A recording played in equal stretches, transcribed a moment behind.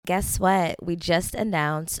Guess what? We just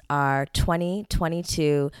announced our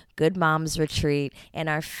 2022 Good Moms Retreat in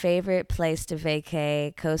our favorite place to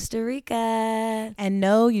vacay, Costa Rica. And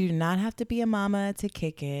no, you do not have to be a mama to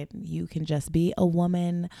kick it. You can just be a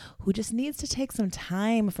woman who just needs to take some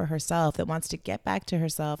time for herself, that wants to get back to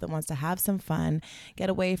herself, that wants to have some fun, get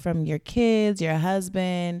away from your kids, your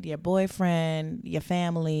husband, your boyfriend, your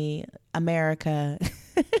family, America.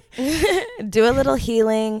 Do a little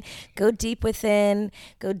healing, go deep within,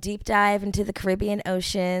 go deep dive into the Caribbean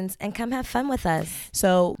oceans, and come have fun with us.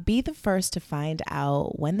 So be the first to find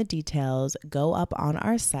out when the details go up on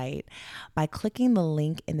our site by clicking the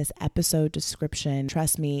link in this episode description.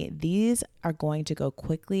 Trust me, these are going to go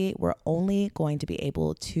quickly. We're only going to be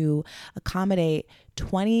able to accommodate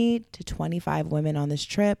 20 to 25 women on this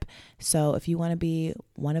trip. So if you want to be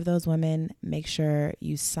one of those women, make sure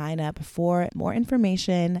you sign up for more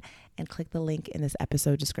information and click the link in this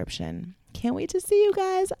episode description. Can't wait to see you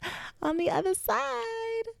guys on the other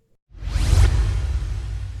side.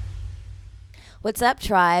 What's up,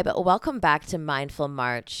 tribe? Welcome back to Mindful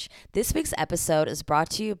March. This week's episode is brought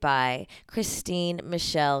to you by Christine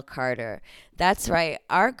Michelle Carter. That's right,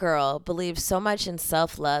 our girl believes so much in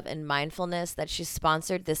self-love and mindfulness that she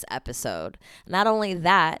sponsored this episode. Not only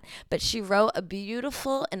that, but she wrote a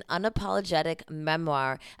beautiful and unapologetic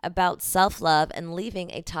memoir about self-love and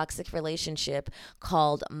leaving a toxic relationship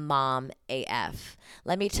called Mom AF.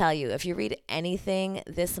 Let me tell you, if you read anything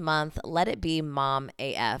this month, let it be Mom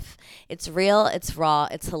AF. It's real, it's raw,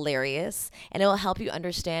 it's hilarious, and it will help you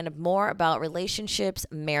understand more about relationships,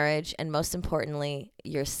 marriage, and most importantly,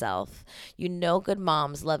 yourself. You know good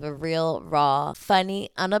moms love a real, raw, funny,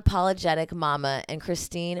 unapologetic mama, and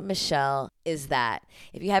Christine Michelle is that.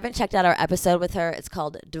 If you haven't checked out our episode with her, it's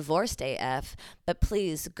called Divorced AF, but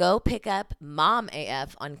please go pick up Mom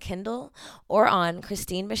AF on Kindle or on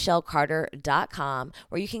ChristineMichelleCarter.com,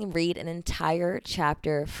 where you can read an entire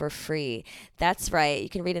chapter for free. That's right, you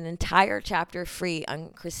can read an entire chapter free on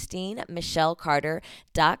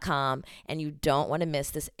ChristineMichelleCarter.com, and you don't want to miss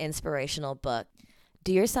this inspirational book.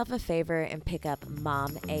 Do yourself a favor and pick up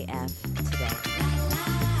Mom AF today.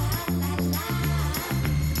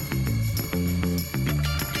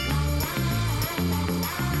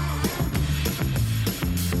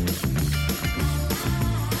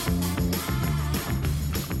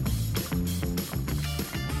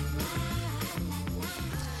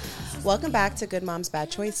 Welcome back to Good Moms Bad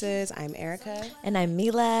Choices. I'm Erica. And I'm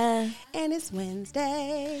Mila. And it's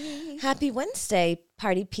Wednesday. Happy Wednesday,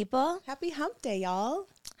 party people. Happy hump day, y'all.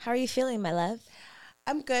 How are you feeling, my love?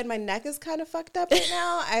 I'm good. My neck is kind of fucked up right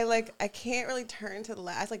now. I can't really turn to the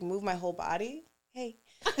left. I move my whole body. Hey.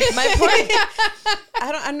 My point.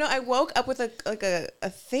 I know. I woke up with a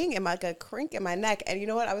thing in a crink in my neck. And you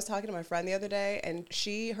know what? I was talking to my friend the other day, and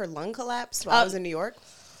her lung collapsed while I was in New York.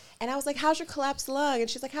 And I was like, how's your collapsed lung? And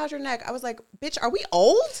she's like, how's your neck? I was like, bitch, are we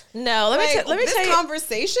old? No, let me tell you. This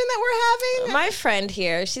conversation that we're having? My friend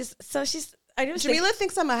here, Jamila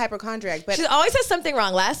thinks I'm a hypochondriac, but she always has something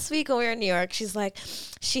wrong. Last week when we were in New York, she's like,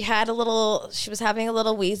 she was having a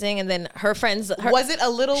little wheezing, and then her friends. Was it a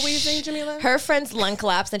little wheezing, Jamila? Her friend's lung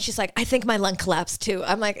collapsed, and she's like, I think my lung collapsed too.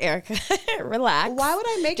 I'm like, Erica, relax. Why would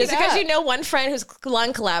I make just it because up? you know one friend whose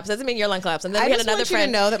lung collapsed doesn't mean your lung collapsed. And then I we had just another want you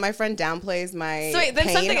friend to know that my friend downplays my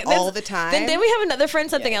pain all the time. Then we have another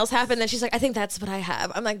friend. Something else happened, and she's like, I think that's what I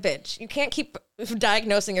have. I'm like, bitch, you can't keep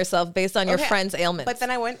diagnosing yourself based on your friend's ailments. But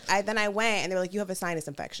then I went, and they were like, you have a sinus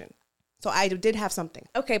infection. So I did have something.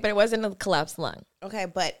 Okay, but it wasn't a collapsed lung. Okay,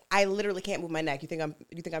 but I literally can't move my neck. You think I'm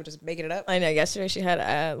just making it up? I know. Yesterday she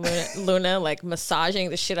had Luna like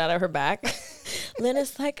massaging the shit out of her back.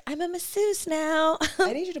 Luna's like, I'm a masseuse now.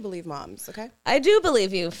 I need you to believe moms, okay? I do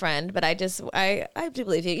believe you, friend, but I do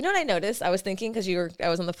believe you. You know what I noticed? I was thinking because I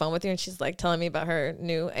was on the phone with you, and she's like telling me about her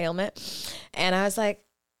new ailment, and I was like,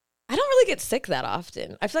 I don't really get sick that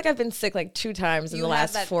often. I feel like I've been sick like 2 times in the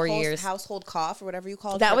last 4 years. Household cough or whatever you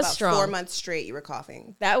call it. That was about strong. 4 months straight you were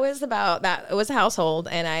coughing. That was about that. It was a household,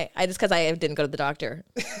 and I just because I didn't go to the doctor.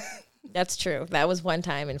 That's true. That was one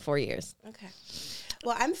time in 4 years. Okay.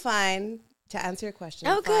 Well, I'm fine. To answer your question.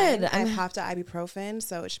 Oh, good. I popped an ibuprofen,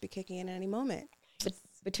 so it should be kicking in at any moment.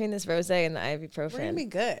 Between this rosé and the ibuprofen, we're gonna be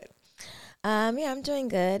good. Yeah, I'm doing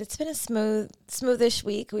good. It's been a smoothish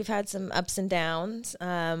week. We've had some ups and downs.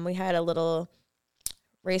 We had a little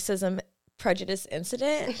racism prejudice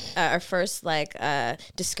incident, our first like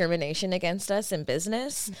discrimination against us in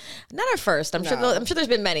business. Not our first. I'm sure there's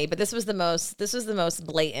been many, but this was the most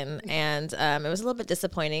blatant, and it was a little bit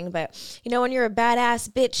disappointing. But you know, when you're a badass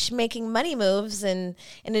bitch making money moves and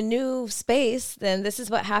in a new space, then this is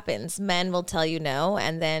what happens. Men will tell you no,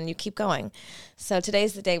 and then you keep going. So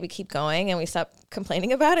today's the day we keep going and we stop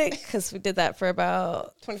complaining about it, because we did that for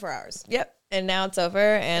about 24 hours. Yep. And now it's over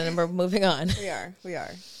and we're moving on. We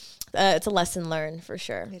are. It's a lesson learned for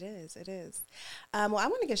sure. It is. Well, I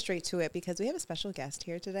want to get straight to it because we have a special guest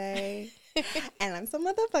here today. And I'm so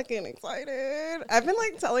motherfucking excited. I've been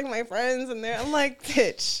like telling my friends and I'm like,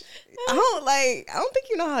 bitch, I don't think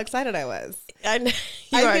you know how excited I was. I know.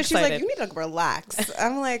 You are excited. She's like, you need to relax.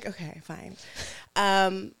 I'm like, okay, fine.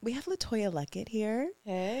 We have LaToya Luckett here.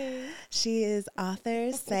 Hey. She is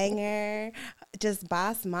author, singer, just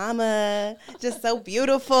boss mama, just so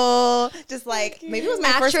beautiful. Just like, maybe it was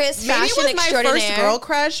my first girl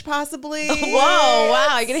crush, possibly. Whoa,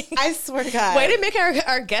 wow. I swear to God. Way to make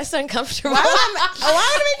our guest uncomfortable. Why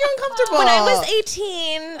would it make you uncomfortable? When I was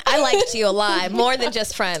 18, I liked you a lot, more than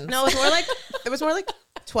just friends. No, it was more like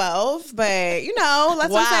 12, but you know,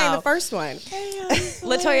 that's what I'm saying, the first one.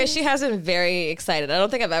 LaToya, she has been very excited. I don't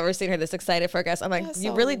think I've ever seen her this excited for a guest. I'm like,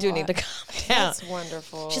 you really do need to calm down. That's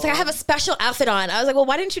wonderful. She's like, I have a special outfit on. I was like, well,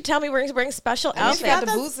 why didn't you tell me we're wearing special outfits? You got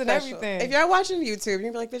the boots and everything. If you're watching YouTube,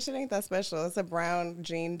 you're like, this shit ain't that special. It's a brown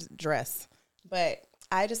jean dress. But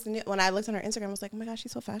I just knew, when I looked on her Instagram, I was like, oh my gosh,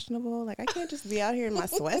 she's so fashionable. Like, I can't just be out here in my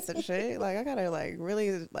sweats and shit. Like, I gotta like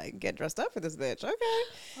really like get dressed up for this bitch. Okay.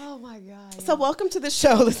 Oh my God. So welcome to the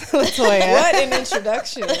show, LaToya. What an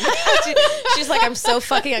introduction. She's like, I'm so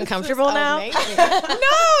fucking uncomfortable now. No, that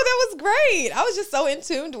was great. I was just so in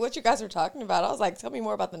tune to what you guys were talking about. I was like, tell me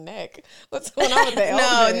more about the neck. What's going on with the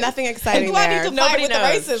elbow? No, nothing exciting Do there. I need to fight with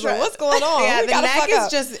the racism? What's going on? Yeah, the neck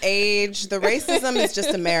is just age. The racism is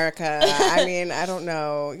just America. I mean, I don't know.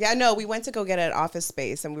 Yeah, no, we went to go get an office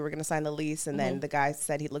space and we were going to sign the lease. And then the guy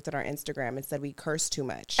said he looked at our Instagram and said we curse too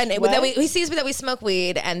much. And that he sees that we smoke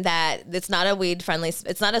weed and that it's not a weed friendly,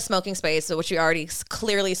 it's not a smoking space, which we already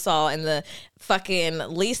clearly saw in the fucking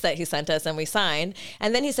lease that he sent us and we signed.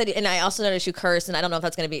 And then he said, and I also noticed you curse and I don't know if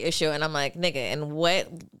that's going to be an issue. And I'm like, nigga, in what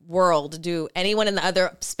world do anyone in the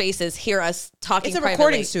other spaces hear us talking It's a privately?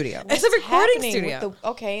 recording studio. It's a recording studio.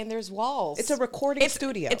 Okay, and there's walls. It's a recording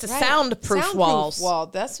studio. It's a soundproof walls. wall.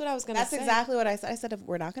 That's what I was going to say. That's exactly what I said. I said, if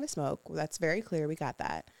we're not going to smoke. That's very clear. We got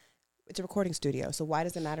that. It's a recording studio. So why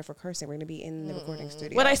does it matter if we're cursing? We're going to be in the recording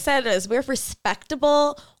studio. What I said is we're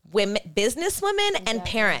respectable women, business women and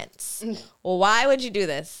parents. Well, why would you do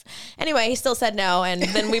this? Anyway, he still said no. And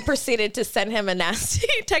then we proceeded to send him a nasty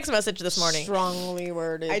text message this morning. Strongly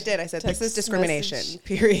worded. I did. I said, this is discrimination,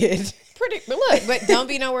 period. But don't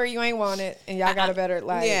be nowhere you ain't want it. And y'all got a better,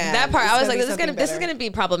 like. Yeah. That part, I was like, this is gonna be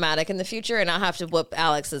problematic in the future and I'll have to whoop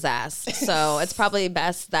Alex's ass. So it's probably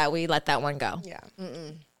best that we let that one go. Yeah.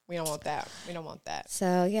 We don't want that. We don't want that.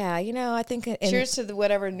 So yeah, you know, I think cheers to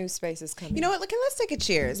whatever new space is coming. You know what? Let's take a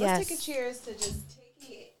cheers. Yes. Let's take a cheers to just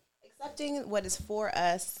accepting what is for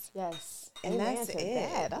us. Yes. And that's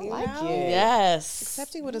it. I you like know? it. Yes.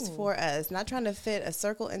 Accepting what is for us, not trying to fit a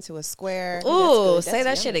circle into a square. Ooh, say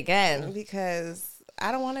that shit again. Because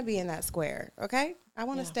I don't want to be in that square, okay? I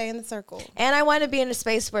want to stay in the circle. And I want to be in a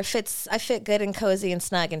space where I fit good and cozy and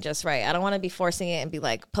snug and just right. I don't want to be forcing it and be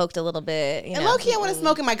like poked a little bit. You know? Low key, I want to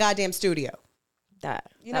smoke in my goddamn studio. I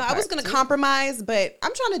was going to compromise, but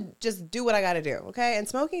I'm trying to just do what I got to do, okay? And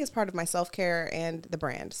smoking is part of my self-care and the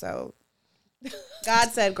brand, so... God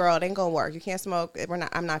said, girl, it ain't gonna work. You can't smoke.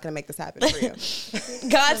 I'm not gonna make this happen for you.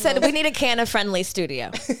 God said we need a Canna-friendly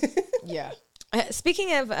studio. Yeah.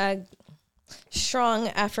 Speaking of strong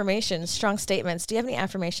affirmations, strong statements, do you have any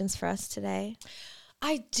affirmations for us today?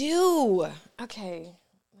 I do. Okay.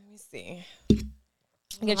 Let me see. You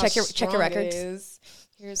gonna check your records?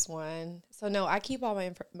 Here's one. So no, I keep all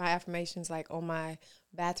my affirmations like on my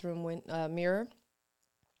bathroom mirror.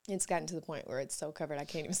 It's gotten to the point where it's so covered I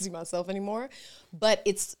can't even see myself anymore. But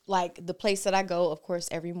it's like the place that I go, of course,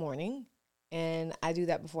 every morning. And I do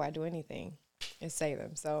that before I do anything and say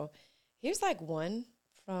them. So here's like one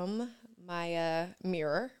from my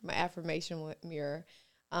mirror, my affirmation mirror.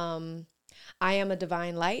 I am a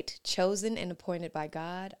divine light, chosen and appointed by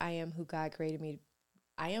God. I am who God created me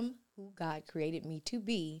to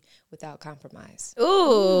be without compromise.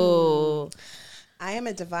 Ooh. I am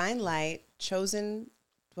a divine light, chosen...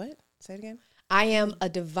 What? Say it again. I am a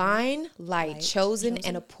divine light, chosen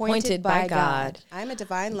and appointed by God. I am a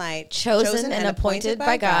divine light, chosen and appointed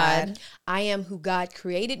by God. I am who God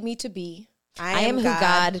created me to be I am who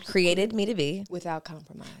God created me to be. Without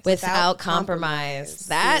compromise. Without compromise.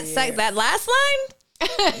 That last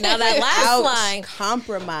line? Now that last line.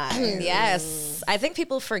 Compromise. Yes. I think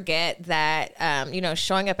people forget that,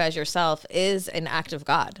 showing up as yourself is an act of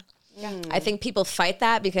God. Yeah. I think people fight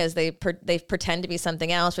that because they pretend to be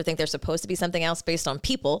something else or think they're supposed to be something else based on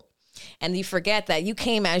people. And you forget that you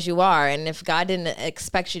came as you are. And if God didn't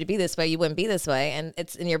expect you to be this way, you wouldn't be this way. And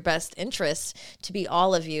it's in your best interest to be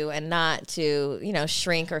all of you and not to,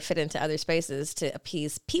 shrink or fit into other spaces to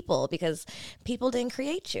appease people, because people didn't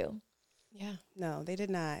create you. Yeah. No, they did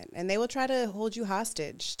not. And they will try to hold you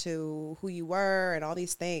hostage to who you were and all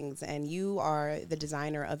these things. And you are the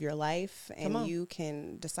designer of your life. And you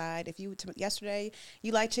can decide if yesterday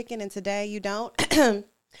you like chicken and today you don't.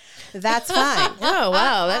 That's fine. Oh,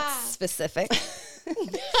 wow. That's specific.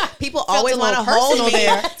 People always want to hold me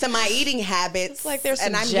to my eating habits. It's like there's some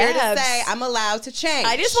and I'm jabs. here to say I'm allowed to change.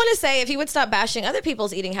 I just want to say, if you would stop bashing other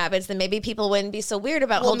people's eating habits, then maybe people wouldn't be so weird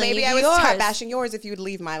about holding you to yours. Maybe I would stop bashing yours if you would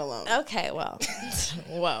leave mine alone. Okay, well.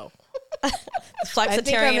 Whoa. I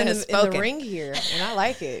think I'm in the ring here, and I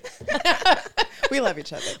like it. We love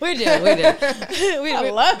each other. We do. I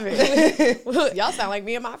love it. Y'all sound like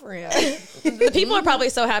me and my friend. The people are probably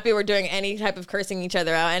so happy we're doing any type of cursing each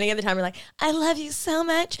other out. Any other time we're like, I love you so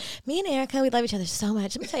much. Me and Erica, we love each other so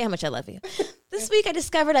much. Let me tell you how much I love you. This week I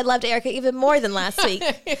discovered I loved Erica even more than last week.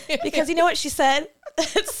 Because you know what she said?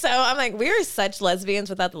 So I'm like, we are such lesbians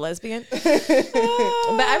without the lesbian.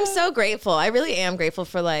 But I'm so grateful. I really am grateful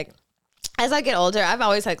for, like, as I get older, I've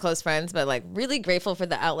always had close friends, but like really grateful for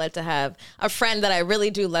the outlet to have a friend that I really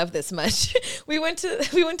do love this much. We went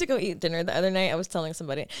to go eat dinner the other night. I was telling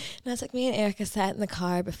somebody, and I was like, me and Erica sat in the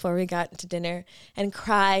car before we got to dinner and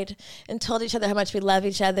cried and told each other how much we love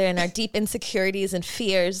each other and our deep insecurities and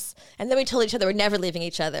fears. And then we told each other we're never leaving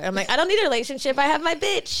each other. I'm like, I don't need a relationship. I have my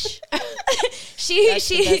bitch. That's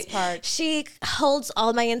the best part. She holds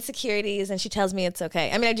all my insecurities and she tells me it's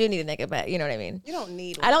okay. I mean, I do need a nigga, but you know what I mean? You don't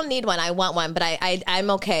need one. I don't need one. I want one, but I'm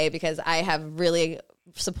okay because I have really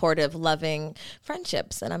supportive, loving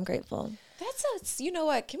friendships, and I'm grateful. You know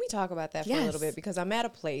what? Can we talk about that for a little bit? Because I'm at a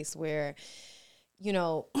place where,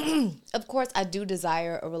 of course, I do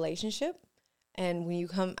desire a relationship. And when you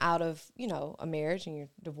come out of, a marriage and you're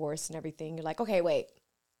divorced and everything, you're like, okay, wait.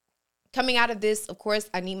 Coming out of this, of course,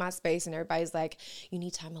 I need my space. And everybody's like, you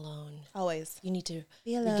need time alone. Always. You need to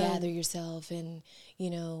regather yourself and,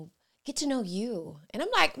 get to know you. And I'm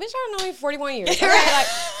like, bitch, I don't know me for 41 years. Okay? Like,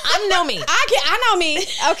 I know me. I know me.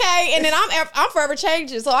 Okay. And then I'm forever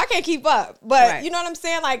changing, so I can't keep up. But you know what I'm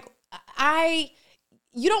saying? Like,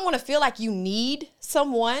 you don't want to feel like you need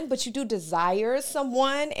someone, but you do desire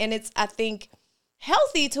someone. And it's, I think,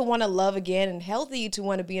 healthy to want to love again and healthy to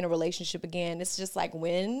want to be in a relationship again. It's just like,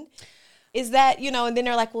 when is that, and then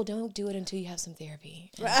they're like, well, don't do it until you have some therapy.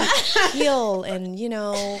 Heal and,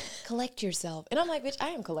 collect yourself. And I'm like, bitch,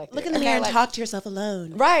 I am collected. Look in the mirror and talk to yourself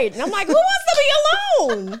alone. Right. And I'm like, who wants to be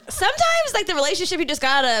alone? Sometimes, like, the relationship you just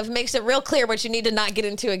got out of makes it real clear what you need to not get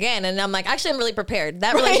into again. And I'm like, actually, I'm really prepared.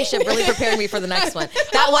 That relationship really prepared me for the next one.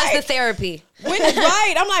 That was the therapy.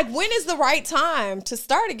 I'm like, when is the right time to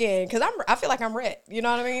start again? Because I feel like I'm ready. You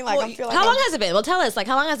know what I mean? Like, I feel like how long has it been? Well, tell us. Like,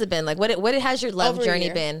 how long has it been? Like, what has your love journey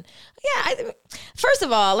been? Yeah. First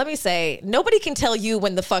of all, let me say, nobody can tell you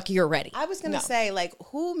when the fuck you're ready. I was gonna say, like,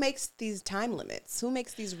 who makes these time limits? Who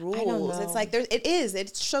makes these rules? I don't know. It's like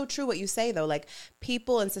it's so true what you say though. Like,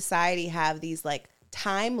 people in society have these like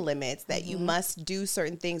time limits that you must do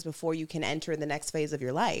certain things before you can enter the next phase of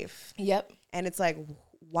your life. Yep. And it's like,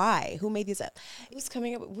 why? Who made these up? Who's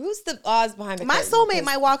coming up? Who's the odds behind the My soulmate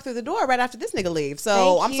might walk through the door right after this nigga leaves.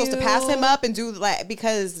 So I'm supposed to pass him up and do like,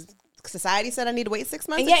 because society said I need to wait 6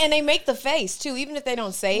 months. And and they make the face too, even if they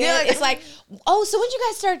don't say it. It's like, oh, so when did you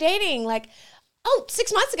guys start dating? Like, oh,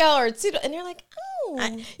 6 months ago or 2, and they're like, oh.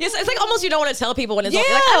 It's like almost you don't want to tell people when it's like,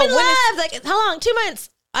 I'm in love. Like, how long? 2 months.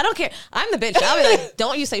 I don't care. I'm the bitch. I'll be like,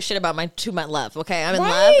 don't you say shit about my 2-month love, okay? I'm in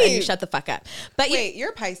love, and you shut the fuck up. But wait,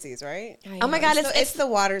 you're Pisces, right? Oh my God, it's the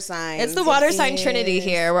water sign. It's the water sign trinity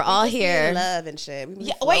here. We're all here. Love and shit.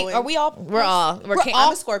 Wait, are we all? We're all.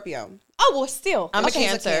 I'm a Scorpio. Oh, well, still. I'm a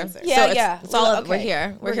Cancer. Yeah, It's all okay. We're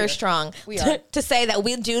here. We're here strong. We are. To say that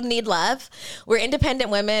we do need love. We're independent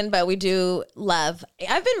women, but we do love.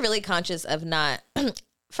 I've been really conscious of not...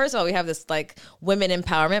 First of all, we have this like women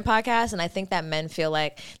empowerment podcast, and I think that men feel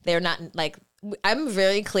like they're not like. I'm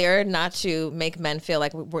very clear not to make men feel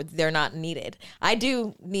like they're not needed. We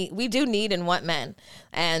do need and want men,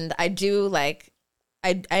 and I do like.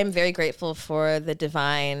 I am very grateful for the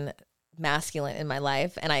divine masculine in my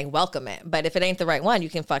life, and I welcome it. But if it ain't the right one, you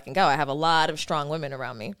can fucking go. I have a lot of strong women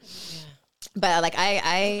around me. Yeah. But like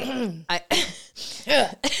I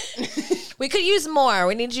we could use more.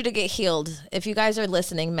 We need you to get healed. If you guys are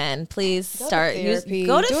listening, men, please Go start to therapy.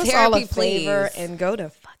 go to Do us therapy, all a please. favor and go to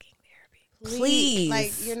fucking therapy. Please.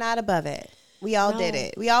 Like, you're not above it. We all did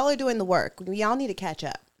it. We all are doing the work. We all need to catch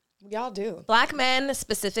up. Y'all do. Black men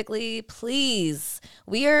specifically, please.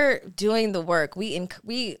 We are doing the work. We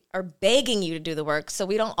are begging you to do the work so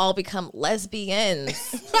we don't all become lesbians.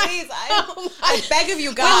 Please, I beg of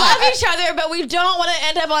you, God. We love each other, but we don't want to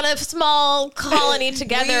end up on a small colony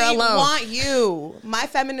together alone. We want you. My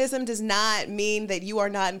feminism does not mean that you are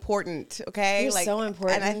not important, okay? You're so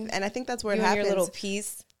important. And I think that's where You it and happens. your little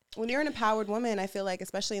piece. When you're an empowered woman, I feel like,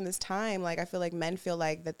 especially in this time, like I feel like men feel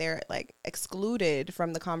like that they're like excluded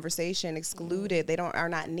from the conversation, excluded. They are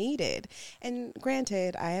not needed. And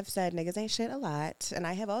granted, I have said niggas ain't shit a lot, and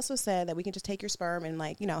I have also said that we can just take your sperm and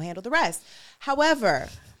like, you know, handle the rest. However,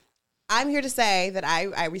 I'm here to say that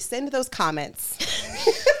I rescind those comments.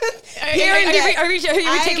 Are you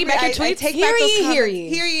taking back your tweets? Hear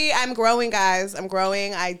ye. I'm growing, guys. I'm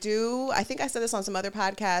growing. I think I said this on some other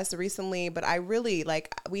podcasts recently, but I really,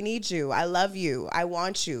 like, we need you. I love you. I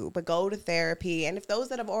want you. But go to therapy. And if those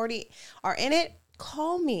that have already are in it,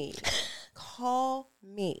 call me. Call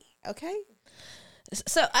me. Okay?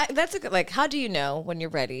 So that's a good, like, how do you know when you're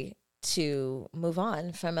ready to move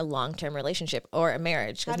on from a long-term relationship or a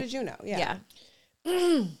marriage? How did you know? Yeah.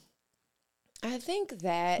 I think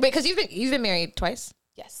that Because you've been married twice?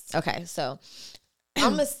 yes. Okay, so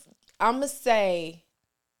I'm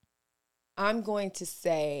going to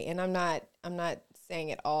say, and I'm not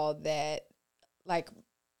saying at all that like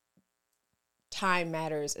time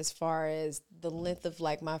matters as far as the length of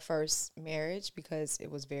like my first marriage, because it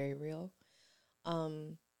was very real.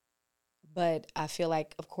 But I feel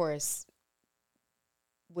like, of course,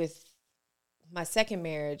 with my second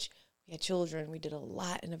marriage, we had children. We did a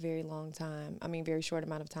lot in a very long time. I mean, very short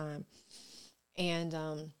amount of time. And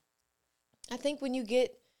I think when you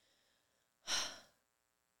get,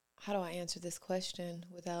 how do I answer this question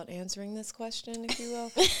without answering this question, if you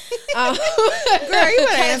will? Girl, you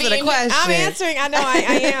better answer the question. I'm answering. I know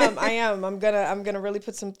I am. I'm gonna really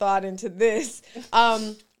put some thought into this.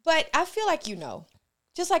 But I feel like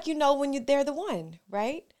just like when they're the one,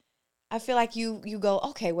 right? I feel like you go,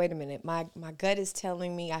 okay, wait a minute. My gut is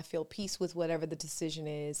telling me I feel peace with whatever the decision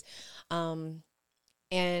is. And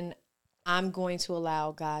I'm going to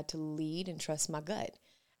allow God to lead and trust my gut.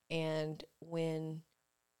 And when,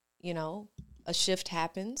 a shift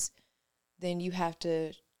happens, then you have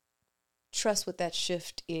to trust what that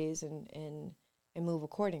shift is and move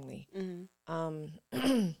accordingly.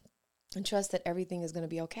 Mm-hmm. And trust that everything is going to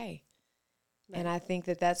be okay. Right. And I think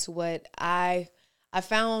that that's what I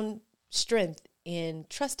found strength in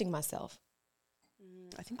trusting myself.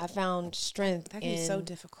 I found strength that is so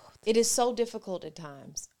difficult. It is so difficult at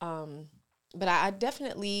times. But I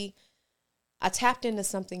definitely tapped into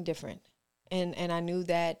something different. And I knew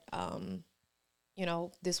that,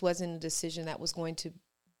 this wasn't a decision that was going to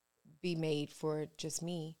be made for just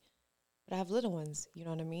me. But I have little ones, you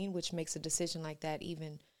know what I mean? Which makes a decision like that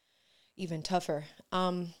even tougher.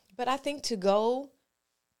 But I think to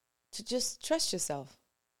just trust yourself.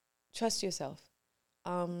 Trust yourself.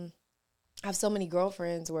 I have so many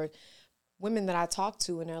girlfriends or women that I talk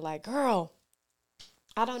to, and they're like, girl,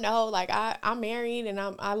 I don't know. Like, I'm married, and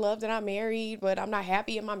I love that I'm married, but I'm not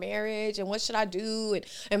happy in my marriage. And what should I do?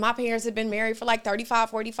 And my parents have been married for like 35,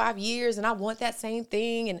 45 years, and I want that same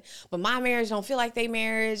thing. But my marriage don't feel like they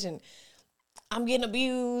marriage, and I'm getting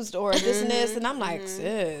abused or this and this. And I'm like,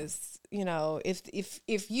 sis,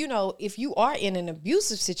 if you are in an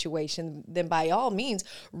abusive situation, then by all means,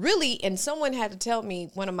 really. And someone had to tell me,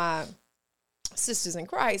 one of my sisters in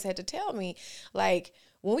Christ had to tell me, like,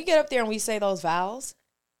 when we get up there and we say those vows,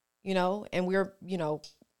 and we're,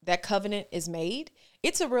 that covenant is made,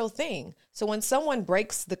 it's a real thing. So when someone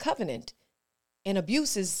breaks the covenant and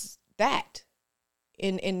abuses that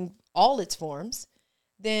in all its forms,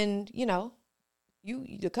 then,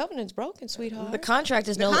 the covenant's broken, sweetheart. The contract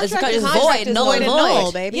is void, null and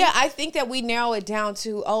void, baby. Yeah, I think that we narrow it down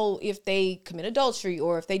to, if they commit adultery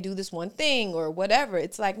or if they do this one thing or whatever.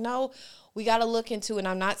 It's like, no, we got to look into, and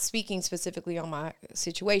I'm not speaking specifically on my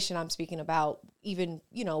situation. I'm speaking about even,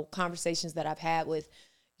 conversations that I've had with,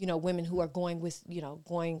 women who are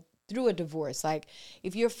going through a divorce. Like,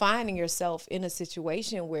 if you're finding yourself in a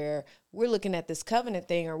situation where we're looking at this covenant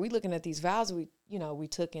thing, or we looking at these vows we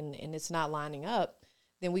took and it's not lining up,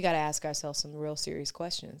 then we got to ask ourselves some real serious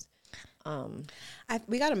questions.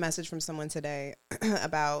 We got a message from someone today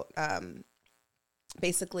about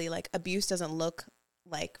basically, like, abuse doesn't look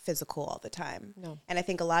like physical all the time. No. And I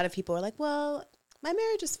think a lot of people are like, well, my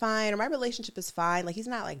marriage is fine or my relationship is fine. Like, he's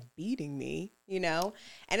not like beating me, you know?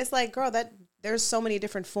 And it's like, girl, that there's so many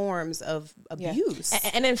different forms of abuse.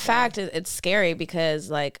 And in fact, it's scary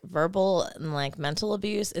because like verbal and like mental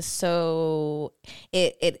abuse is so,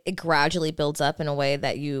 it gradually builds up in a way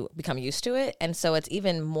that you become used to it. And so it's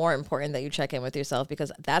even more important that you check in with yourself,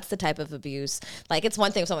 because that's the type of abuse. Like, it's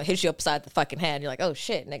one thing if someone hits you upside the fucking head, you're like, oh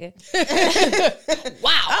shit, nigga.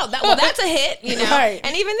 Wow. Oh, that's a hit, you know? Right.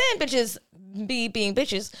 And even then, bitches being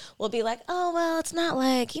bitches will be like, oh, well, it's not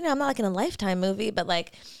like, you know, I'm not like in a Lifetime movie, but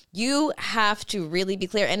like, you have to really be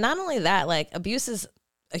clear. And not only that, like, abuse is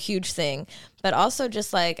a huge thing, but also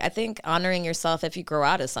just like, I think honoring yourself if you grow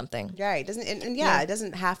out of something. Yeah, it doesn't, and it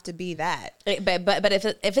doesn't have to be that. But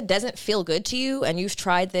if it doesn't feel good to you, and you've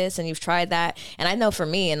tried this and you've tried that, and I know for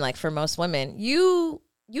me and like for most women, you've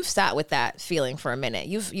sat with that feeling for a minute.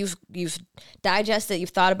 You've digested, you've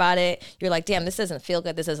thought about it. You're like, damn, this doesn't feel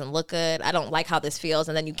good. This doesn't look good. I don't like how this feels.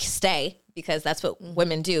 And then you stay, because that's what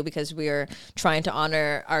women do, because we're trying to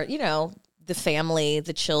honor our, you know, the family,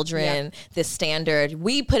 the children, this standard.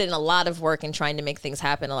 We put in a lot of work in trying to make things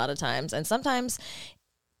happen a lot of times. And sometimes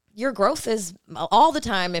your growth is, all the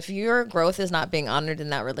time, if your growth is not being honored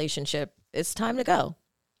in that relationship, it's time to go.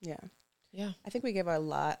 Yeah. Yeah, I think we give a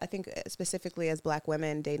lot. I think specifically as Black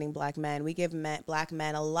women dating Black men, we give Black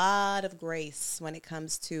men a lot of grace when it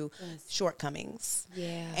comes to shortcomings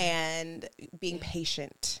and being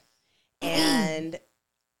patient. And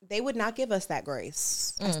they would not give us that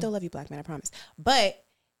grace. I still love you, Black men, I promise. But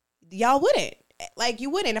y'all wouldn't. Like,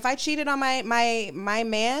 you wouldn't. If I cheated on my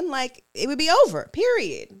man, like, it would be over,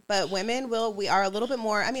 period. But women we are a little bit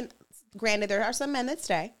more, I mean, granted, there are some men that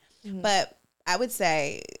stay, but I would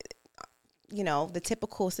say, you know, the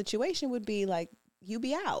typical situation would be like, you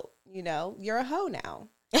be out, you know, you're a hoe now.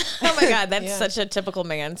 Oh my God, that's such a typical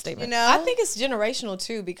man statement. You know, I think it's generational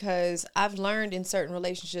too, because I've learned in certain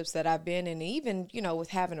relationships that I've been in, even, you know, with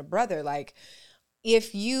having a brother, like,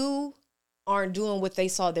 if you aren't doing what they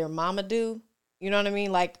saw their mama do, you know what I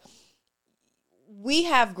mean? Like, we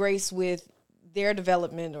have grace with their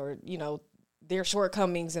development, or, you know, their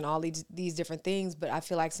shortcomings and all these different things, but I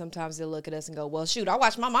feel like sometimes they'll look at us and go, well, shoot, I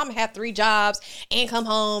watched my mom have 3 jobs and come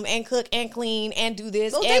home and cook and clean and do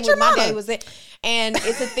this, and when my daddy was it. And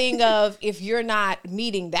it's a thing of, if you're not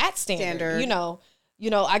meeting that standard. you know,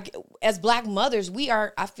 as Black mothers,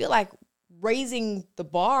 I feel like raising the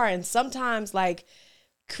bar, and sometimes like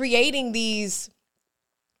creating these,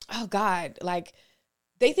 oh God, like,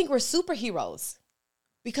 they think we're superheroes,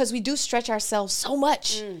 because we do stretch ourselves so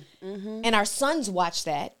much. And our sons watch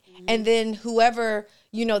that. And then whoever,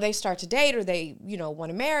 you know, they start to date, or they, you know,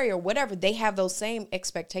 want to marry or whatever, they have those same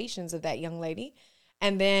expectations of that young lady.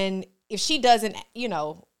 And then if she doesn't, you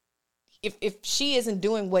know, if she isn't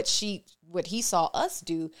doing what he saw us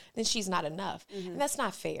do, then she's not enough. And that's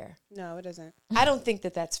not fair. No, it isn't. I don't think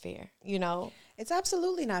that that's fair, you know? It's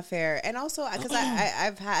absolutely not fair. And also, because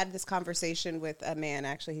I've had this conversation with a man,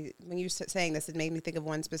 actually, when you were saying this, it made me think of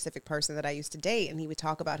one specific person that I used to date, and he would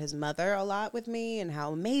talk about his mother a lot with me and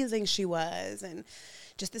how amazing she was, and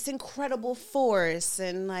just this incredible force,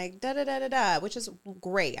 and like da-da-da-da-da, which is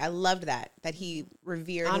great. I loved that he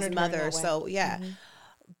revered his mother. So, yeah.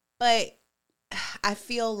 But I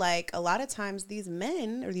feel like a lot of times these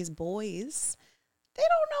men or these boys, they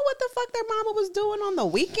don't know what the fuck their mama was doing on the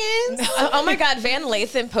weekends. Oh my God, Van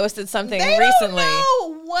Lathan posted something they recently. They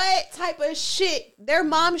don't know what type of shit their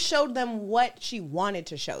mom showed them, what she wanted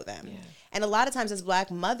to show them. Yeah. And a lot of times as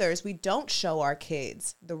Black mothers, we don't show our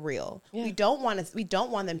kids the real. Yeah. We don't want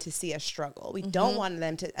them to see us struggle. We don't want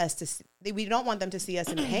them we don't want them to see us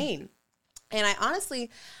in pain. And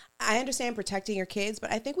I understand protecting your kids,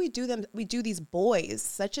 but I think we do these boys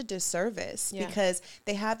such a disservice because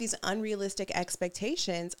they have these unrealistic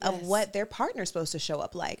expectations of what their partner's supposed to show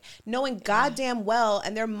up like, knowing goddamn well,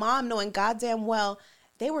 and their mom knowing goddamn well,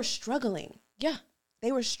 they were struggling. Yeah.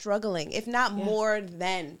 They were struggling, if not more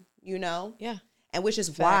than, you know? Yeah. And which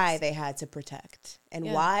is why they had to protect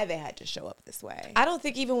and why they had to show up this way. I don't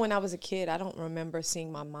think even when I was a kid, I don't remember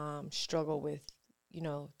seeing my mom struggle with, you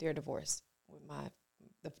know, their divorce, with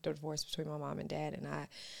the divorce between my mom and dad. And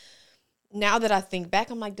now that I think back,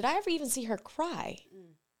 I'm like, did I ever even see her cry?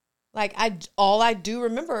 Like, all I do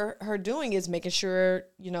remember her doing is making sure,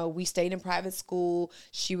 you know, we stayed in private school.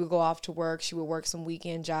 She would go off to work. She would work some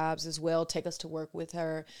weekend jobs as well, take us to work with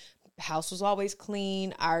her. The house was always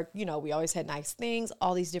clean. We always had nice things,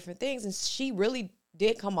 all these different things. And she really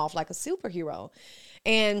did come off like a superhero.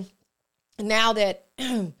 And now that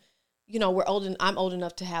you know, I'm old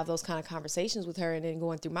enough to have those kind of conversations with her, and then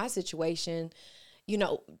going through my situation, you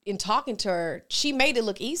know, in talking to her, she made it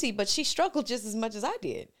look easy, but she struggled just as much as I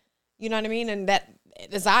did. You know what I mean? And that,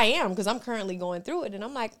 as I am, because I'm currently going through it. And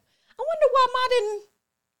I'm like, I wonder why Ma didn't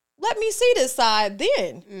let me see this side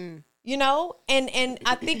then. You know? And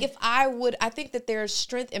I think I think that there's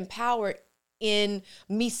strength and power in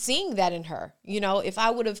me seeing that in her. You know, if I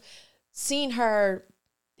would have seen her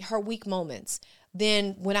weak moments,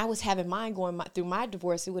 then when I was having mine through my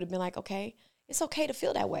divorce, it would have been like, okay, it's okay to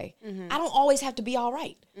feel that way. I don't always have to be all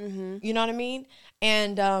right. You know what I mean?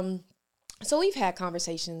 And so we've had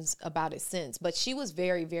conversations about it since, but she was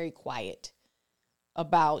very, very quiet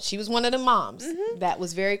she was one of the moms that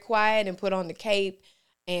was very quiet and put on the cape.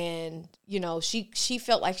 And, you know, she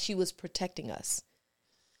felt like she was protecting us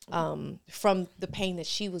from the pain that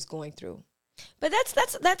she was going through. But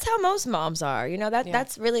that's how most moms are. You know,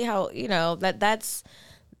 that's really how, you know, that's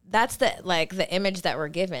the, like, the image that we're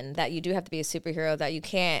given, that you do have to be a superhero, that you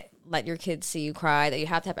can't let your kids see you cry, that you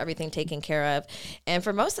have to have everything taken care of. And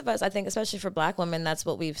for most of us, I think, especially for Black women, that's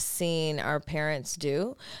what we've seen our parents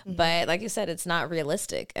do. But like you said, it's not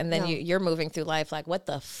realistic. And then you're moving through life like, what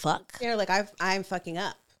the fuck? You're like, I'm fucking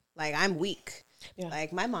up. Like, I'm weak. Yeah.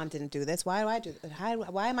 Like, my mom didn't do this. Why do I do this?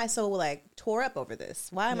 Why am I so, like, tore up over this?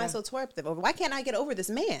 Why am I so tore up over? Why can't I get over this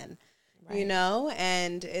man? Right. You know,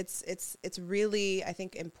 and it's really, I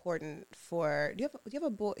think, important for. Do you have a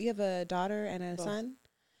boy? You have a daughter and a son?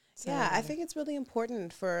 Yeah, I think it's really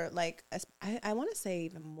important for, like, I want to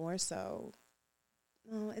say more so.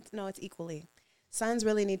 It's equally. Sons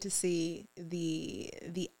really need to see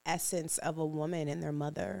the essence of a woman in their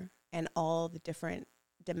mother and all the different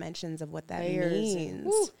dimensions of what that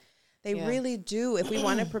means. They really do. If we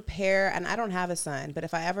want to prepare, and I don't have a son, but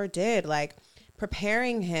if I ever did, like,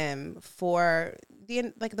 preparing him for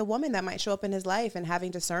the woman that might show up in his life, and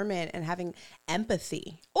having discernment and having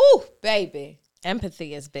empathy. Ooh, baby.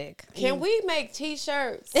 Empathy is big. Can we make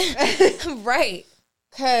T-shirts? Right.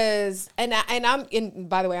 Cause by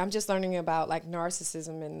the way, I'm just learning about, like,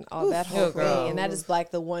 narcissism and all that whole thing. And that is, like,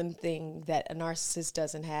 the one thing that a narcissist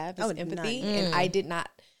doesn't have is empathy. And I did not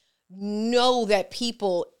know that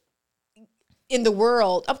people in the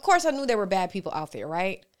world, of course I knew there were bad people out there,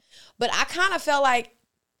 right? But I kind of felt like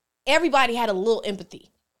everybody had a little empathy.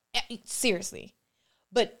 Seriously.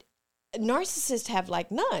 But narcissists have,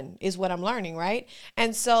 like, none, is what I'm learning, right?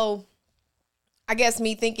 And so I guess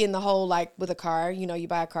me thinking the whole, like, with a car, you know, you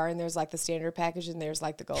buy a car and there's, like, the standard package and there's,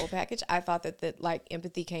 like, the gold package. I thought that like,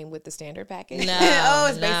 empathy came with the standard package. No.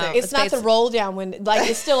 It's basic. It's not basic. The roll down window. Like,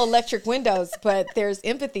 it's still electric windows, but there's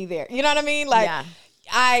empathy there. You know what I mean? Like,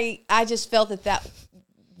 I just felt that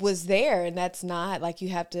was there, and that's not, like, you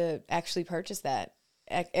have to actually purchase that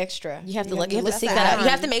extra. You have to look. You have to seek that out. You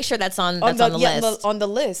have to make sure that's on the list. On the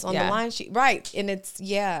list, on the line sheet, right? And it's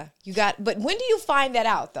you got. But when do you find that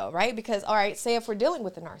out, though, right? Because, all right, say if we're dealing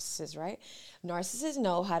with a narcissist, right? Narcissists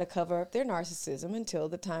know how to cover up their narcissism until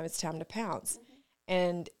the time it's time to pounce.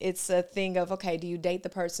 And it's a thing of, okay, do you date the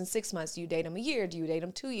person 6 months? Do you date them a year? Do you date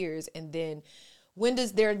them 2 years? And then when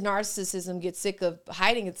does their narcissism get sick of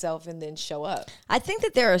hiding itself and then show up? I think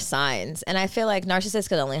that there are signs, and I feel like narcissists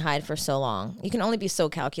can only hide for so long. You can only be so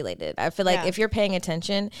calculated. I feel like if you're paying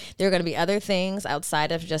attention, there are going to be other things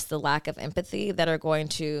outside of just the lack of empathy that are going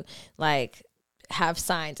to, like, have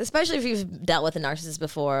signs, especially if you've dealt with a narcissist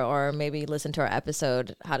before, or maybe listen to our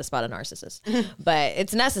episode, How to Spot a Narcissist. But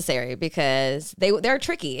it's necessary because they're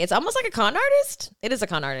tricky. It's almost like a con artist. It is a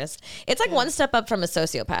con artist. It's like one step up from a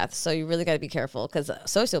sociopath. So you really got to be careful, because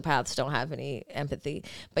sociopaths don't have any empathy.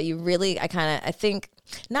 But you really, I'm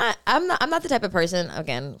not the type of person,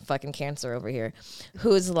 again, fucking Cancer over here,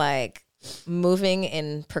 who's like moving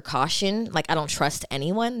in precaution. Like, I don't trust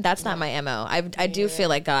anyone. That's not my MO. I do feel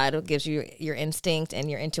like God gives you your instinct and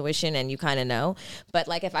your intuition, and you kind of know. But,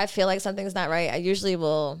 like, if I feel like something's not right, I usually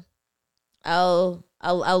I'll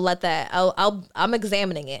let that, I'm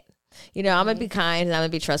examining it. You know, I'm going to be kind and I'm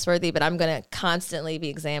going to be trustworthy, but I'm going to constantly be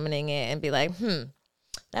examining it and be like, that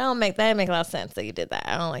don't make a lot of sense that you did that.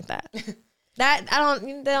 I don't like that.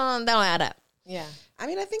 They don't add up. Yeah. I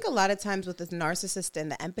mean, I think a lot of times with the narcissist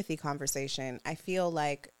and the empathy conversation, I feel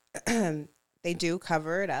like they do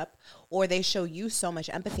cover it up, or they show you so much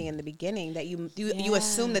empathy in the beginning that you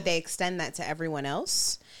assume that they extend that to everyone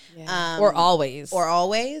else. Yeah. Or always,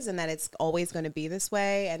 and that it's always going to be this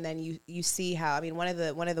way. And then you see how, I mean, one of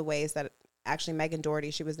the ways that actually Megan Doherty,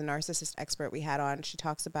 she was the narcissist expert we had on, she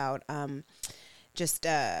talks about just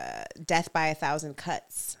death by 1,000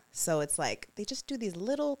 cuts. So it's like they just do these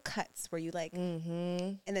little cuts where you like,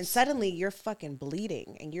 and then suddenly you're fucking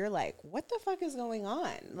bleeding, and you're like, what the fuck is going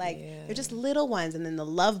on? Like, they're just little ones. And then the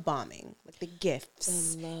love bombing. Like, the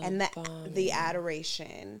gifts and the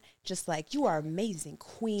adoration. Just like, you are amazing,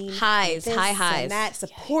 queen. Highs, high highs. And that,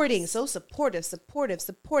 supporting, so supportive.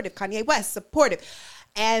 Kanye West, supportive.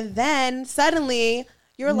 And then suddenly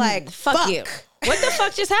you're like, fuck you. What the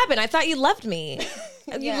fuck just happened? I thought you loved me.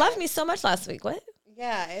 You loved me so much last week. What?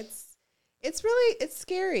 Yeah, it's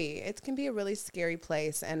scary. It can be a really scary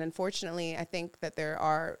place. And unfortunately, I think that there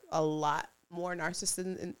are a lot more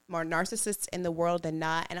narcissists in the world than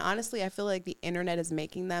not. And honestly, I feel like the internet is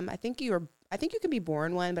making them. I think you can be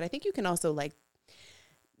born one, but I think you can also, like,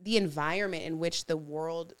 the environment in which the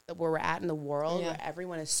world, where we're at in the world, where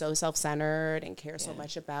everyone is so self-centered and cares so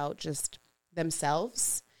much about just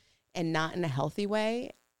themselves and not in a healthy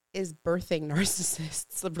way, is birthing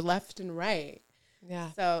narcissists left and right.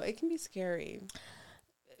 Yeah. So it can be scary.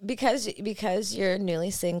 Because you're newly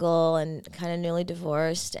single and kind of newly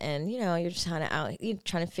divorced, and you're just kind of you're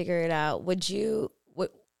trying to figure it out.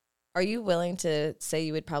 Are you willing to say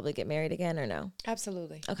you would probably get married again or no?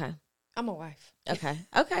 Absolutely. Okay. I'm a wife. Okay.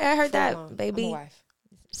 I heard that, baby. I'm a wife.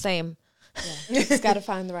 Same. Yeah. Just got to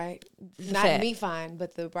find the right, not me find,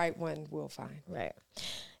 but the right one will find. Right.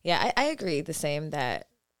 Yeah, I agree. The same that.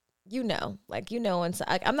 When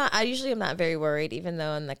I usually am not very worried, even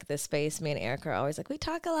though in like this space, me and Erica are always like, we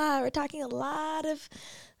talk a lot. We're talking a lot of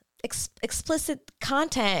explicit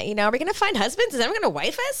content. Are we going to find husbands? Is everyone going to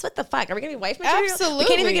wife us? What the fuck? Are we going to be wife material? Absolutely. We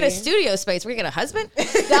can't even get a studio space. We're going to get a husband?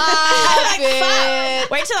 Stop it.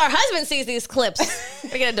 Wait till our husband sees these clips.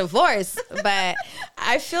 We're going to divorce. But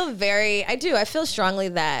I feel strongly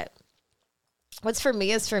that what's for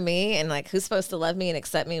me is for me, and like who's supposed to love me and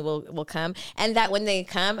accept me will come, and that when they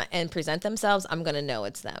come and present themselves, I'm gonna know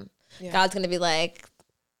it's them. Yeah. God's gonna be like,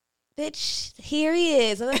 bitch, here he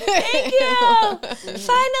is. I'm like, thank you,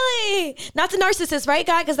 finally. Not the narcissist, right,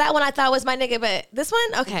 God? Because that one I thought was my nigga, but this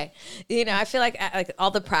one, okay. I feel like all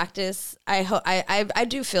the practice. I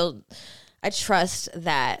do feel. I trust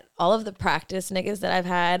that all of the practice niggas that I've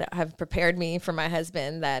had have prepared me for my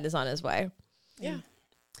husband that is on his way. Yeah.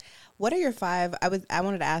 What are your 5? I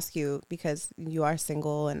wanted to ask you, because you are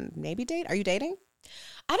single and maybe date. Are you dating?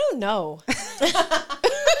 I don't know. It's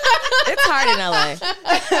hard in LA.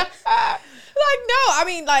 No. I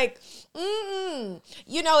mean,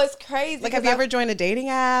 it's crazy. Like, have you ever joined a dating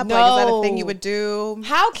app? No. Like, is that a thing you would do?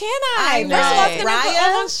 How can I? I know. First of all, it's gonna be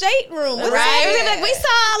on Shade Room. Right? Like, we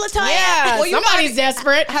saw Latoya. Yeah. Well, somebody's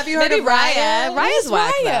desperate. Have you heard Maybe of Raya? Raya's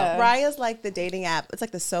whack, though. Raya's like the dating app. It's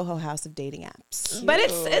like the Soho House of dating apps. But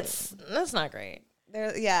that's not great.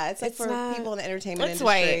 It's like for people in the entertainment industry.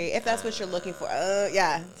 White. If that's what you're looking for.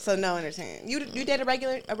 So no entertainment. You date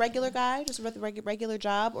a regular guy, just with a regular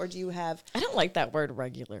job, or do you have? I don't like that word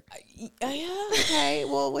regular. Okay.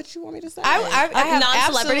 Well, what you want me to say? I have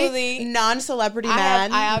non-celebrity, non-celebrity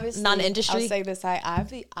man. I obviously non-industry. I'll say this.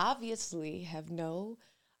 I obviously have no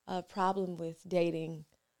problem with dating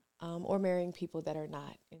or marrying people that are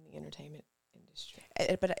not in the entertainment industry.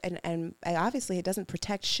 But obviously it doesn't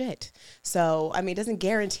protect shit. So I mean, it doesn't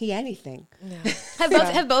guarantee anything. No.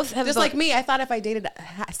 Have both. Like me, I thought if I dated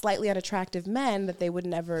slightly unattractive men, that they would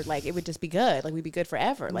never it would just be good. Like we'd be good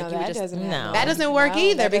forever. Like no, that doesn't work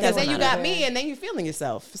either, because then you got either. me and then you're feeling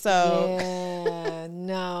yourself. So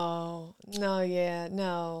no.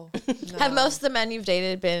 Have most of the men you've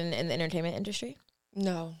dated been in the entertainment industry?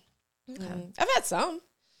 No. Okay. I've had some.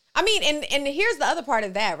 I mean, and here's the other part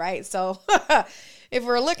of that, right? So if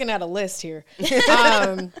we're looking at a list here,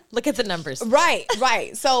 look at the numbers. Right.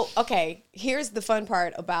 So, okay, here's the fun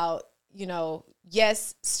part about,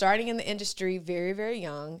 yes, starting in the industry very, very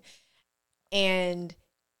young. And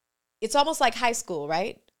it's almost like high school,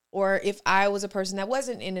 right? Or if I was a person that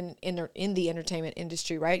wasn't in the entertainment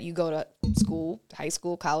industry, right? You go to school, high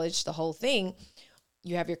school, college, the whole thing.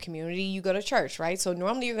 You have your community, you go to church, right? So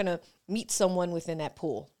normally you're going to meet someone within that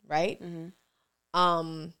pool, right?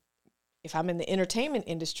 Mm-hmm. If I'm in the entertainment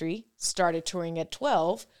industry, started touring at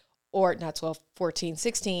 12, or not 12, 14,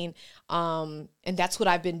 16, and that's what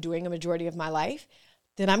I've been doing a majority of my life,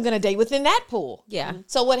 then I'm going to date within that pool. Yeah.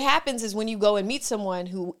 So what happens is when you go and meet someone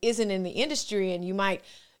who isn't in the industry, and you might,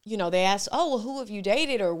 they ask, oh, well, who have you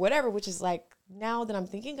dated or whatever, which is like, now that I'm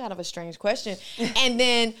thinking, kind of a strange question. And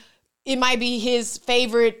then it might be his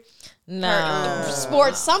favorite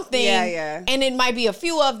sports something. Yeah. And it might be a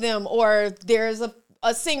few of them, or there's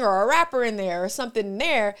a singer or a rapper in there or something in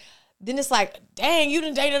there. Then it's like, dang, you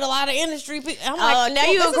done dated a lot of industry people. I'm like, now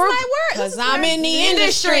you a group. Because I'm in the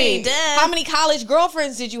industry. Duh. How many college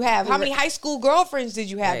girlfriends did you have? How many high school girlfriends did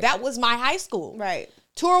you have? Right. That was my high school. Right.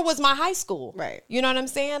 Tour was my high school. Right. You know what I'm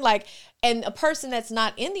saying? And a person that's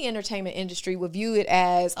not in the entertainment industry would view it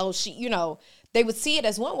as, oh, she, they would see it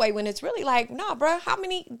as one way when it's really like, nah, bro, how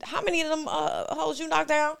many of them hoes you knocked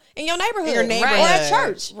down in your neighborhood, or at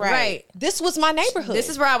church? Right. This was my neighborhood. This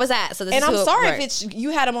is where I was at. So this and is I'm sorry if it's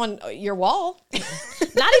you had him on your wall.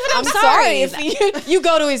 Not even I'm sorry if you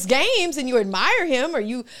go to his games and you admire him or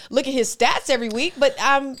you look at his stats every week, but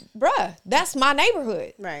bruh, that's my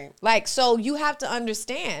neighborhood. Right. Like, so you have to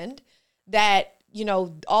understand that, you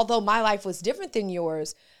know, although my life was different than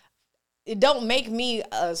yours, it don't make me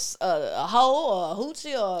a hoe or a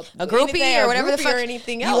hoochie or a groupie or whatever the fuck or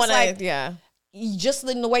anything else. You wanna, like, yeah. Just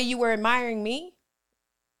in the way you were admiring me.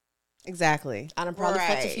 Exactly. I done probably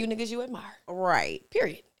fucked a few niggas you admire. Right.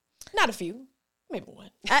 Period. Not a few. Maybe one.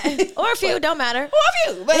 Or a few, don't matter. Or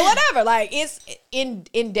a few, but whatever. Like, it's in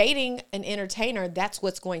dating an entertainer, that's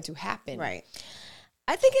what's going to happen. Right.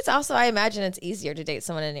 I think it's also, I imagine it's easier to date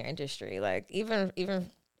someone in your industry. Like, even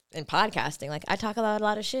in podcasting, like, I talk a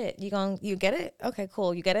lot of shit. You get it? Okay,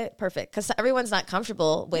 cool. You get it? Perfect. Because everyone's not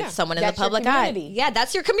comfortable with someone in the public eye. Yeah,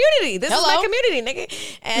 that's your community. This is my community,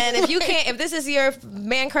 nigga. And if you can't, if this is your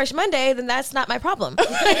man crush Monday, then that's not my problem.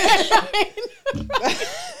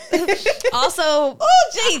 Also,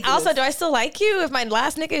 also, do I still like you if my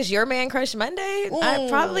last nigga is your man crush Monday?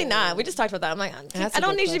 Probably not. We just talked about that. I'm like, I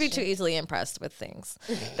don't need you to be too easily impressed with things.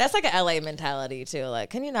 That's like a LA mentality too. Like,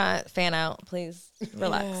 can you not fan out, please?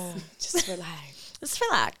 Relax. Yeah, just relax. Just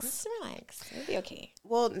relax. Just relax. It'll be okay.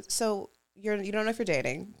 Well, so you don't know if you're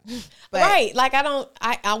dating, but right? Like,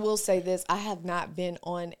 I will say this: I have not been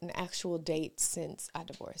on an actual date since I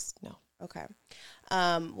divorced. No. Okay.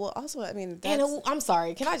 Well, also, I mean, that's... and I'm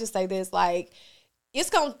sorry. Can I just say this? Like,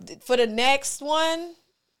 it's going for the next one.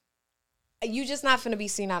 You just not finna be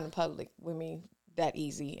seen out in public with me that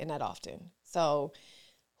easy and that often. So,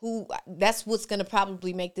 that's what's gonna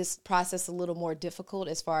probably make this process a little more difficult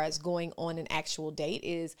as far as going on an actual date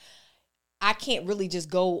is. I can't really just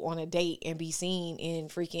go on a date and be seen in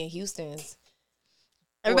freaking Houston's.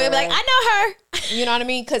 Everybody be like, I know her. You know what I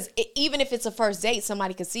mean? Because even if it's a first date,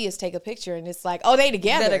 somebody could see us take a picture and it's like, oh, they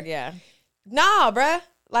together. Yeah. Nah, bruh.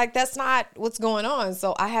 Like, that's not what's going on.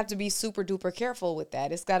 So I have to be super duper careful with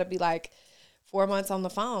that. It's got to be like 4 months on the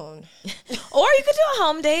phone. Or you could do a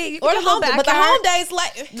home date. You could or the home date. But the home date's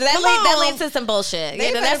like, that leads to some bullshit.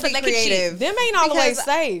 They that's what they creative. Them ain't always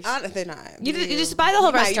safe. They're not. You just buy the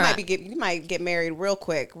whole restaurant. You might get married real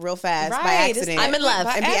quick, real fast, by Right. accident. I'm in love.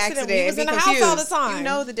 And be accident. We was and in be the confused. house all the time. You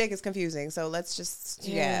know the dick is confusing, so let's just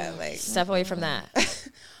like step away from that.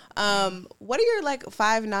 What are your like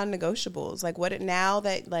 5 non-negotiables? Like, what now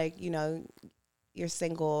that like, you know, you're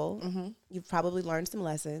single, you've probably learned some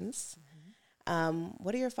lessons.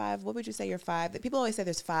 What are your 5? What would you say your 5? That people always say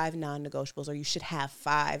there's 5 non-negotiables, or you should have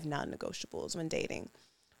 5 non-negotiables when dating.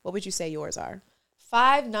 What would you say yours are?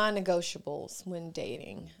 5 non-negotiables when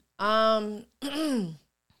dating. A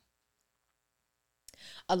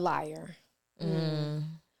liar.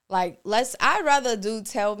 Like, I'd rather a dude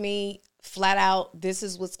tell me flat out, this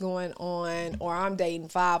is what's going on, or I'm dating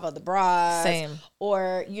 5 other brides. Same.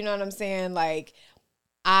 Or, you know what I'm saying? Like,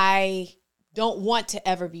 I don't want to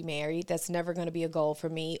ever be married. That's never going to be a goal for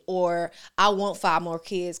me. Or I want 5 more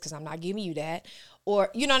kids because I'm not giving you that. Or,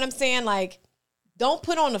 you know what I'm saying? Like, don't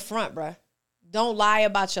put on the front, bruh. Don't lie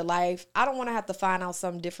about your life. I don't want to have to find out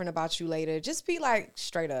something different about you later. Just be like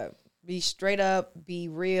straight up. Be straight up, be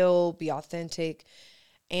real, be authentic.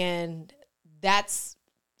 And that's,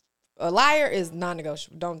 a liar is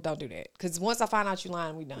non-negotiable. Don't do that. Because once I find out you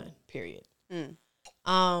lying, we done. Period.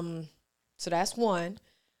 So that's 1.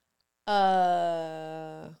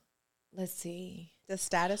 Let's see. Does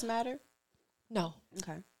status matter? No.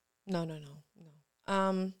 Okay. No.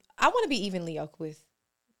 I want to be evenly yoked with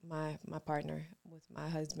my partner, with my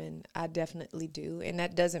husband. I definitely do. And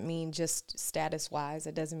that doesn't mean just status-wise.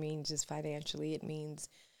 It doesn't mean just financially. It means,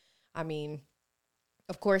 I mean,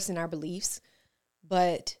 of course, in our beliefs.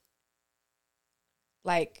 But,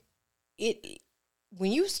 like,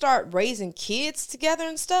 when you start raising kids together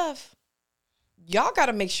and stuff, y'all got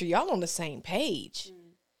to make sure y'all on the same page.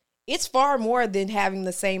 It's far more than having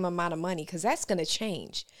the same amount of money, because that's going to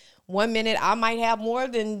change. One minute I might have more,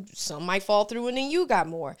 then some might fall through, and then you got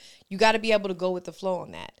more. You got to be able to go with the flow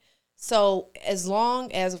on that. So as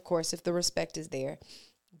long as, of course, if the respect is there,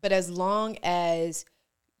 but as long as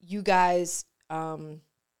you guys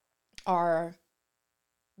are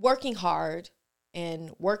working hard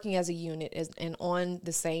and working as a unit and on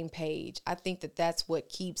the same page, I think that that's what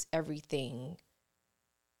keeps everything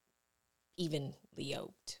evenly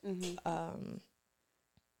yoked.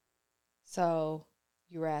 So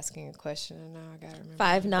you were asking a question, and now I gotta remember.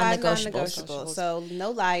 5 non-negotiables. So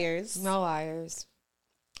no liars. No liars.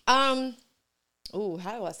 Ooh,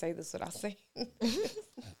 how do I say this without saying?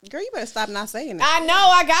 Girl, you better stop not saying it. I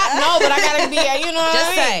know but I gotta be, you know what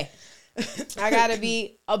Just I mean? say. I gotta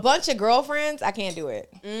be a bunch of girlfriends. I can't do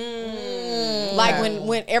it. Like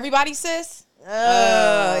when everybody sis. You know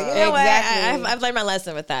exactly. what? I've learned my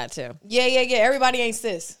lesson with that too. Yeah. Everybody ain't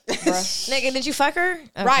sis, bruh. Nigga, did you fuck her?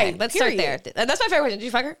 Okay, Right, let's period. start there. That's my favorite question. Did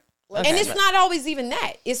you fuck her? And it's not always even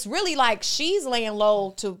that. It's really like she's laying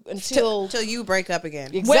low until you break up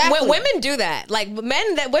again. Exactly. When women do that, like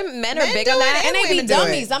men are big do on that, it, and they be women do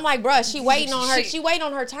dummies. it. I'm like, bruh, she waiting on her. She waiting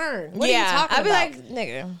on her turn. What are you talking I'd be about? like,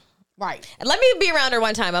 nigga, right. let me be around her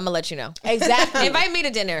one time. I'm gonna let you know. Exactly. Invite me to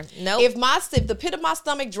dinner. Nope. If the pit of my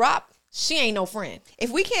stomach drop, she ain't no friend.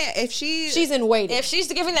 She's in waiting. If she's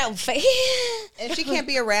giving that face, if she can't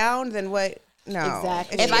be around, then what? No.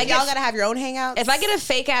 Exactly. If y'all gotta have your own hangouts. if I get a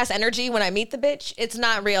fake ass energy when I meet the bitch, it's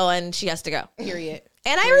not real, and she has to go. Period.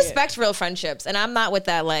 And I respect real friendships, and I'm not with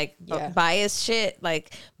that like biased shit.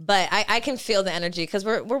 Like, but I can feel the energy because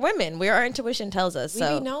we're women. Our intuition tells us. We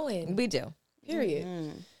so be knowing. we do. Period.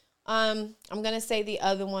 I'm gonna say the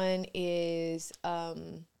other one is I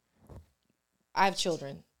have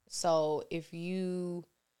children. So if you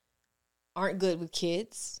aren't good with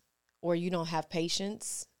kids or you don't have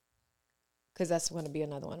patience, because that's going to be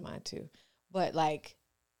another one of mine too. But like,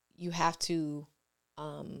 you have to,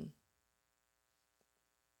 I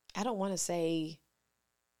don't want to say,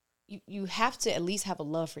 you have to at least have a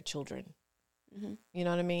love for children. Mm-hmm. You know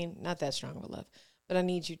what I mean? Not that strong of a love, but I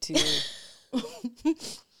need you to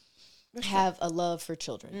have a love for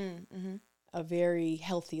children. Mm-hmm. A very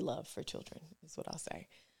healthy love for children is what I'll say.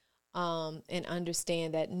 And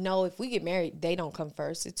understand that, no, if we get married, they don't come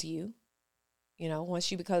first. It's you. You know,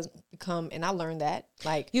 once you become, and I learned that.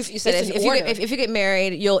 Like You said if you get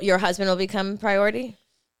married, your husband will become priority,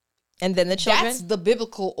 and then the children. That's the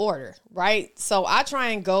biblical order, right? So I try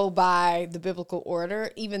and go by the biblical order,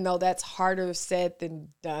 even though that's harder said than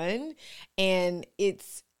done. And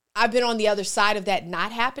I've been on the other side of that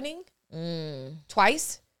not happening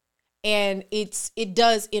twice. And it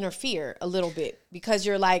does interfere a little bit because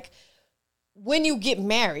you're like, when you get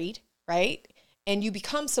married, right? And you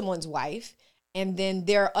become someone's wife, and then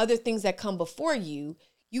there are other things that come before you,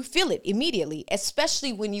 you feel it immediately,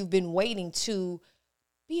 especially when you've been waiting to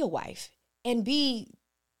be a wife and be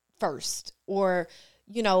first, or,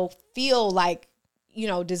 you know, feel like, you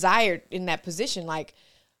know, desired in that position. Like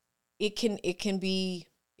it can be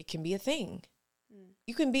a thing.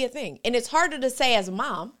 You can be a thing. And it's harder to say as a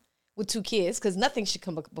mom with 2 kids, because nothing should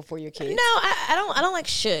come before your kids. No, I don't like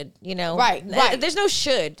should, you know. Right. There's no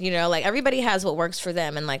should, you know, like everybody has what works for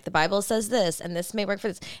them, and like the Bible says this, and this may work for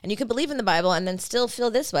this, and you can believe in the Bible and then still feel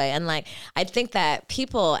this way. And like, I think that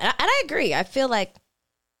people, and I agree, I feel like,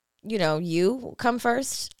 you know, you come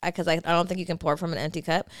first, because I don't think you can pour from an empty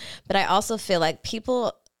cup, but I also feel like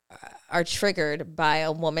people are triggered by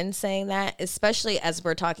a woman saying that, especially as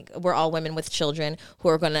we're all women with children who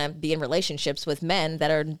are going to be in relationships with men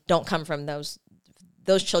that don't come from those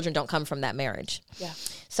children don't come from that marriage. Yeah.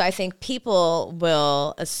 So I think people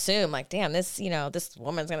will assume like, damn, this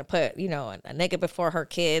woman's going to put, you know, a nigga before her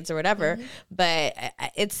kids or whatever. Mm-hmm. But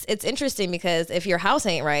it's interesting because if your house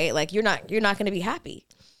ain't right, like you're not going to be happy.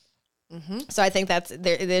 Mm-hmm. So I think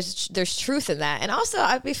there's truth in that. And also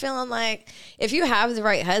I'd be feeling like, if you have the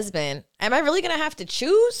right husband, am I really going to have to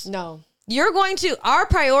choose? No. Our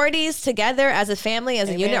priorities together as a family, as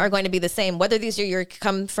a unit, are going to be the same. Whether these are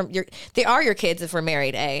they are your kids if we're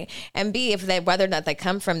married, A, and B, whether or not they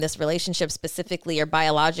come from this relationship specifically or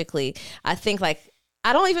biologically. I think like,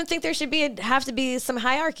 I don't even think there should have to be some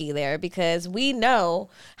hierarchy there, because we know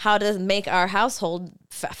how to make our household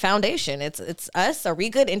foundation. It's us. Are we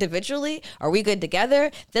good individually? Are we good together?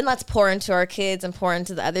 Then let's pour into our kids and pour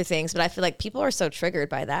into the other things. But I feel like people are so triggered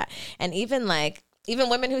by that. And even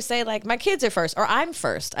women who say like, my kids are first, or I'm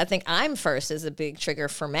first. I think I'm first is a big trigger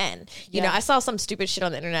for men. You know, I saw some stupid shit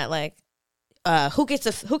on the internet like, who gets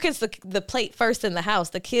the plate first in the house,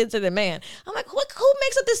 the kids or the man? I'm like, who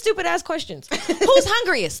makes up this stupid ass questions? Who's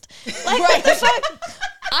hungriest? Like, what the fuck?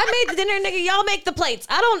 I made the dinner, nigga. Y'all make the plates.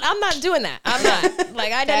 I'm not doing that. I'm not.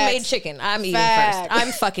 Like, I done made chicken. I'm eating first.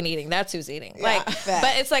 I'm fucking eating. That's who's eating. Yeah, like,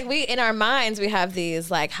 but it's like in our minds, we have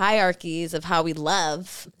these like hierarchies of how we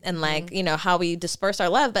love and like, you know, how we disperse our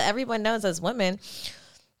love. But everyone knows as women,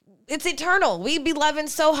 it's eternal. We be loving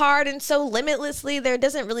so hard and so limitlessly. There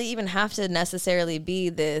doesn't really even have to necessarily be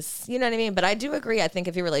this, you know what I mean? But I do agree. I think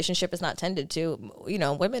if your relationship is not tended to, you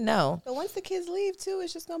know, women know. But once the kids leave too,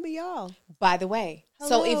 it's just gonna be y'all. By the way,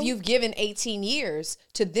 so if you've given 18 years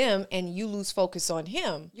to them and you lose focus on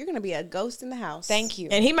him, you're gonna be a ghost in the house. Thank you.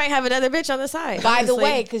 And he might have another bitch on the side. By the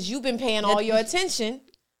way, because you've been paying all your attention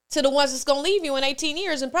to the ones that's going to leave you in 18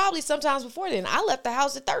 years and probably sometimes before then. I left the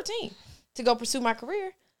house at 13 to go pursue my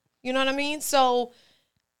career. You know what I mean? So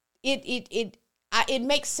it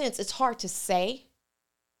makes sense. It's hard to say,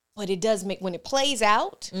 but it does make, when it plays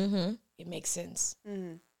out, it makes sense.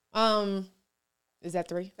 Is that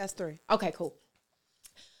 3? That's 3. Okay, cool.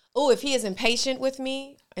 Oh, if he is impatient with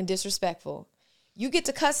me and disrespectful, you get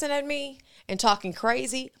to cussing at me and talking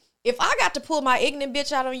crazy. If I got to pull my ignorant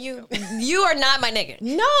bitch out on you, you are not my nigga.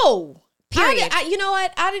 No. Period. You know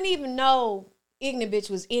what? I didn't even know ignorant bitch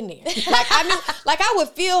was in there. Like I knew, like I would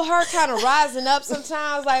feel her kind of rising up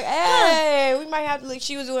sometimes. Like, hey, we might have to. Like,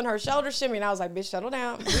 she was doing her shoulder shimmy, and I was like, bitch, settle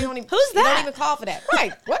down. We don't even. Who's that? We don't even call for that.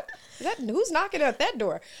 Right? What? Is that, who's knocking at that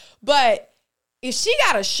door? But if she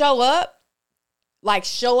got to show up, like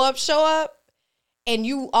show up, and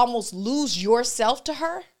you almost lose yourself to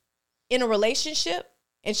her in a relationship,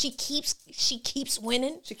 and she keeps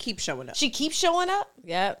winning. She keeps showing up. She keeps showing up.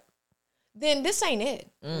 Yep. Then this ain't it.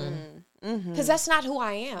 Because that's not who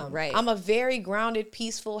I am. Right. I'm a very grounded,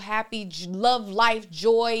 peaceful, happy, love life,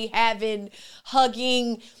 joy, having,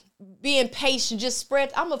 hugging, being patient, just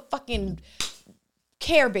spread. I'm a fucking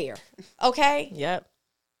Care Bear. Okay? Yep.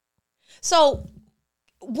 So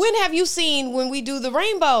when have you seen when we do the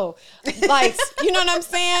rainbow lights? You know what I'm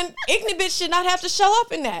saying? Ignorant bitch should not have to show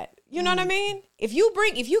up in that. You know what I mean? If you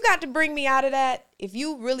got to bring me out of that, if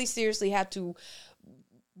you really seriously have to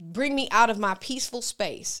bring me out of my peaceful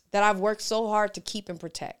space that I've worked so hard to keep and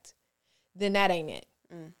protect, then that ain't it.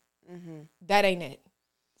 That ain't it.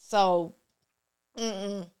 So,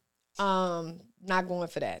 not going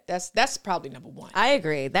for that. That's probably number 1. I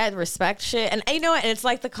agree. That respect shit. And you know what? And it's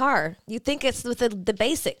like the car. You think it's with the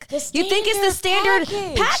basic. You think it's the standard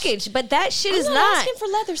package, but that shit is I'm not. asking for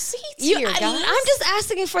leather seats here, guys. I'm just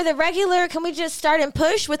asking for the regular. Can we just start and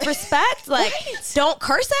push with respect? Like, don't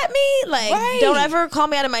curse at me. Like, don't ever call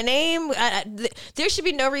me out of my name. There should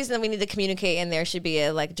be no reason that we need to communicate, and there should be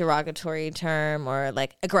a like derogatory term or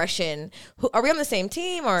like aggression. Are we on the same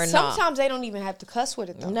team or not? Sometimes they don't even have to cuss with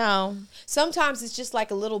it though. No. Sometimes it's just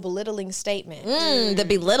like a little belittling statement. The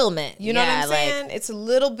belittlement. You know what I'm saying? It's a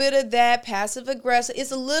little bit of that passive aggressive.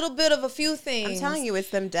 It's a little bit of a few things. I'm telling you,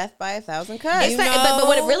 it's them death by 1,000 cuts. It's like, but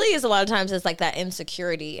what it really is a lot of times is like that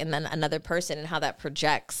insecurity and then another person and how that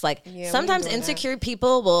projects. Like sometimes insecure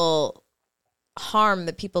people will harm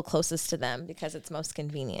the people closest to them because it's most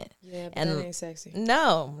convenient. Yeah, but that ain't sexy.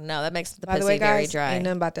 No, that makes the pussy way, guys, very dry. Ain't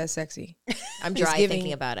nothing about that sexy. I'm dry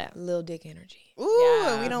thinking about it. Little dick energy.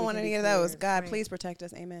 Ooh, we don't want any of those. God, please protect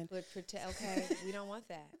us. Amen. But okay, we don't want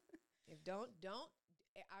that. If don't.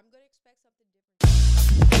 I'm gonna expect something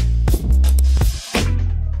different.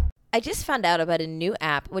 I just found out about a new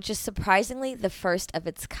app, which is surprisingly the first of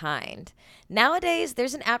its kind. Nowadays,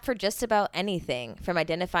 there's an app for just about anything, from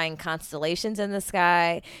identifying constellations in the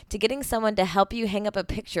sky to getting someone to help you hang up a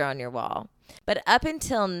picture on your wall. But up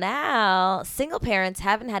until now, single parents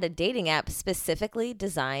haven't had a dating app specifically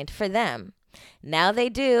designed for them. Now they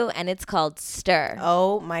do, and it's called Stir.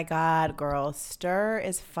 Oh my God, girl. Stir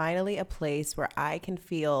is finally a place where I can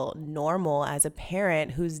feel normal as a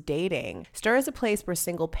parent who's dating. Stir is a place where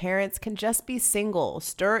single parents can just be single.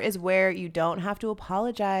 Stir is where you don't have to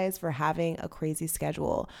apologize for having a crazy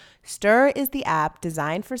schedule. Stir is the app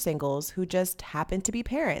designed for singles who just happen to be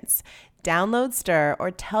parents. Download Stir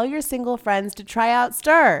or tell your single friends to try out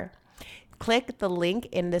Stir. Click the link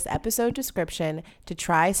in this episode description to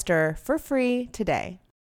try Stir for free today.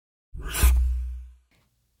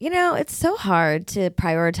 You know, it's so hard to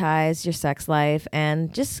prioritize your sex life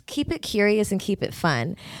and just keep it curious and keep it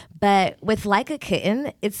fun. But with Like a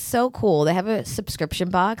Kitten, it's so cool. They have a subscription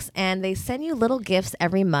box and they send you little gifts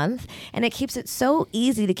every month, and it keeps it so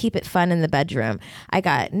easy to keep it fun in the bedroom. I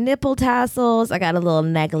got nipple tassels, I got a little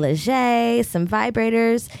negligee, some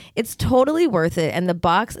vibrators. It's totally worth it, and the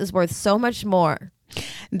box is worth so much more.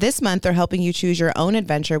 This month, they're helping you choose your own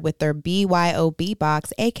adventure with their BYOB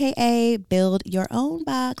box, aka Build Your Own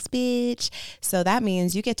Box, bitch. So that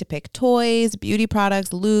means you get to pick toys, beauty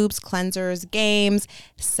products, lubes, cleansers, games,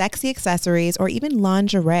 sexy accessories, or even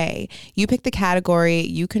lingerie. You pick the category,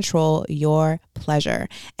 you control your pleasure.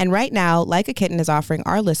 And right now, Like a Kitten is offering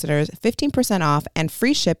our listeners 15% off and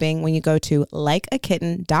free shipping when you go to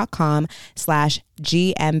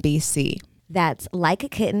likeakitten.com/GMBC. That's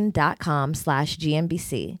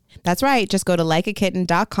likeakitten.com/GMBC. That's right. Just go to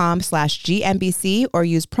likeakitten.com/GMBC or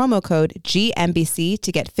use promo code GMBC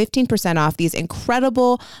to get 15% off these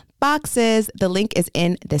incredible boxes. The link is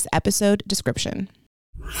in this episode description.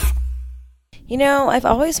 You know, I've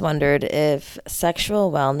always wondered if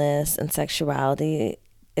sexual wellness and sexuality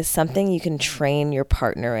is something you can train your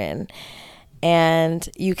partner in. And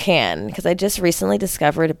you can, because I just recently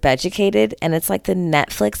discovered Beducated, and it's like the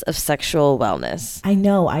Netflix of sexual wellness. I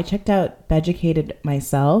know. I checked out Beducated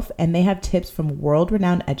myself, and they have tips from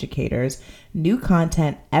world-renowned educators, new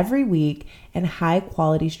content every week, and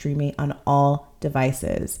high-quality streaming on all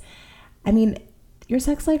devices. I mean, your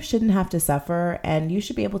sex life shouldn't have to suffer, and you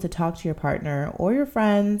should be able to talk to your partner or your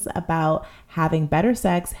friends about having better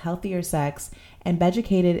sex, healthier sex, and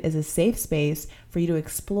Beducated is a safe space for you to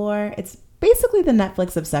explore. It's basically the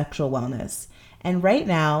Netflix of sexual wellness. And right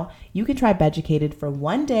now, you can try Beducated for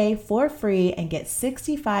 1 day for free and get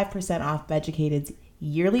 65% off Beducated's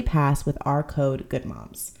yearly pass with our code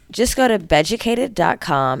GoodMoms. Just go to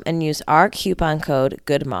Beducated.com and use our coupon code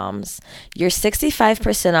GoodMoms. Your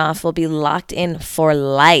 65% off will be locked in for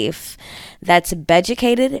life. That's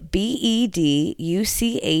Beducated,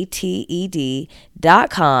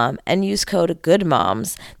 BEDUCATED.com, and use code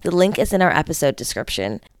GoodMoms. The link is in our episode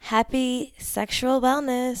description. Happy sexual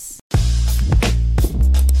wellness.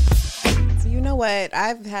 So you know what?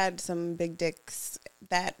 I've had some big dicks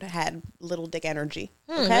that had little dick energy.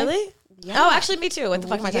 Okay? Really? Yeah. Oh, actually, me too. What the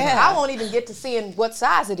fuck am I talking about? I won't even get to seeing what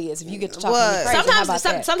size it is if you get to talking to me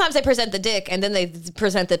crazy. Sometimes they present the dick and then they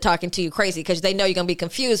present the talking to you crazy because they know you're gonna be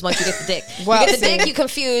confused once you get the dick. Well, you get the dick, you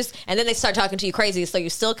confused, and then they start talking to you crazy, so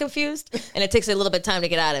you're still confused, and it takes a little bit of time to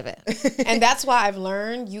get out of it. And that's why I've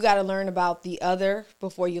learned you got to learn about the other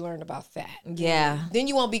before you learn about that. Yeah, Then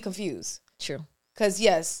you won't be confused. true. Because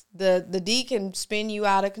yes, the D can spin you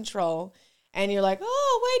out of control, and you're like,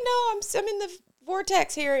 oh wait, no, I'm in the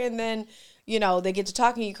vortex here, and then you know they get to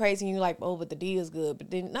talking to you crazy, and you're like, oh, but the D is good.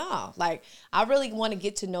 But then no, like I really want to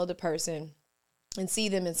get to know the person and see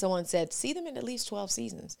them. And someone said, see them in at least 12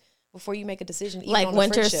 seasons before you make a decision. Even Like on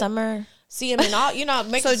winter, friendship. summer. See them in all, you know.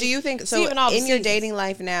 So do you think, so in your seasons. dating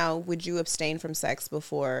life now, would you abstain from sex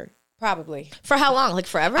before? Probably. For how long? Like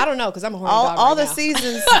forever? I don't know because I'm a horny All, dog all right the now.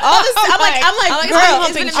 seasons, all this, I'm like, it's girl,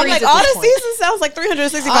 humping I'm trees like, at all this the point. seasons sounds like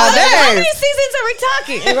 365 How days. many seasons are we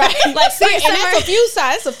talking? Right. Like See, spring, and summer? that's a few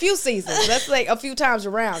that's a few seasons. That's like a few times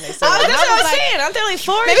around. They say. Oh, And that's I what was I'm like, saying. Aren't there like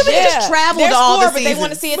four? Maybe we can just travel There's to all four, the but seasons. they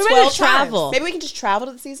want to see it We're ready to 12 times. travel. Maybe we can just travel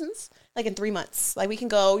to the seasons. Like in 3 months, like we can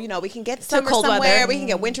go, you know, we can get summer cold somewhere, weather. we can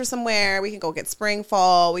get winter somewhere, we can go get spring,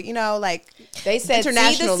 fall, we, you know, like They said see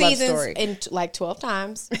international the love seasons story. in like 12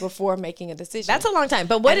 times before making a decision. That's a long time.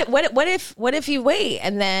 But what if you wait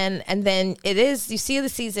and then it is you see the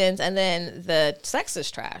seasons and then the sex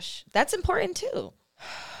is trash? That's important too.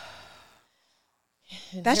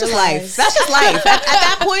 That's just life. That's just life. At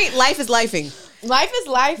that point, life is lifing. Life is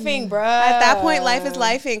lifing, bruh. At that point, life is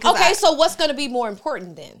lifing. 'Cause Okay, so what's going to be more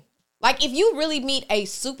important then? Like if you really meet a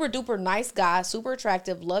super duper nice guy, super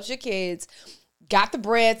attractive, loves your kids, got the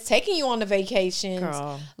breads, taking you on the vacations,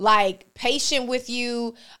 Girl. like patient with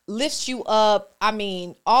you, lifts you up. I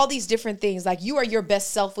mean, all these different things. Like you are your best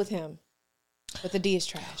self with him. But the D is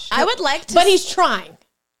trash. I would like to But he's trying.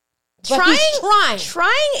 But he's trying.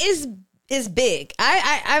 Trying is big.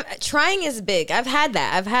 I trying is big. I've had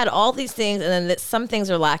that. I've had all these things, and then some things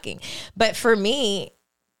are lacking. But for me,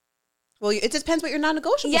 well, it depends what your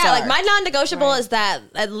non-negotiables yeah, are. like my non-negotiable Right. is that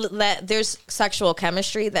there's sexual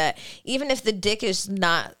chemistry. That even if the dick is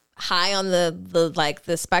not high on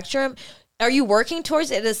the spectrum. Are you working towards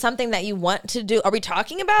it as something that you want to do? Are we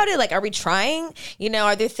talking about it? Like, are we trying? You know,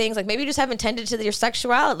 are there things like maybe you just haven't tended to your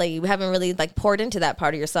sexuality? Like, you haven't really like poured into that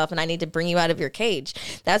part of yourself, and I need to bring you out of your cage.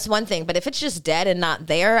 That's one thing. But if it's just dead and not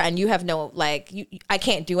there, and you have no like, I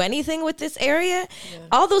can't do anything with this area.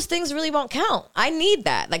 All those things really won't count. I need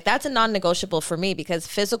that. Like, that's a non-negotiable for me because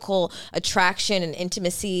physical attraction and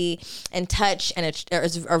intimacy and touch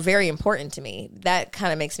are very important to me. That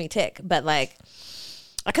kind of makes me tick. But like.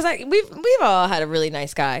 Because we've all had a really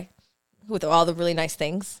nice guy with all the really nice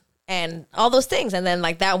things and all those things. And then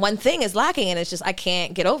like that one thing is lacking and it's just, I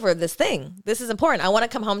can't get over this thing. This is important. I want to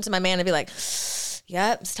come home to my man and be like,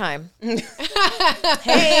 yeah, it's time.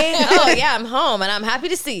 Hey, oh yeah, I'm home and I'm happy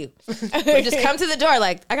to see you. Or just come to the door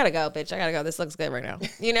like, I gotta go, bitch. I gotta go. This looks good right now.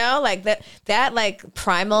 You know, like that like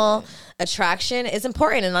primal attraction is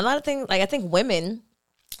important. And a lot of things, like I think women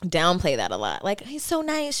downplay that a lot. Like, he's so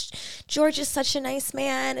nice. George is such a nice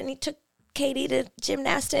man, and he took Katie to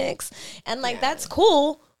gymnastics, and like that's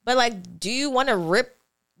cool. But like, do you want to rip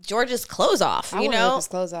George's clothes off? I You wanna know, rip his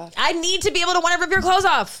clothes off. I need to be able to want to rip your clothes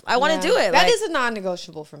off. I want to do it. That like, is a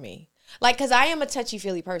non-negotiable for me. Like, because I am a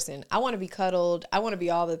touchy-feely person. I want to be cuddled. I want to be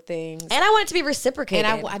all the things. and I want it to be reciprocated.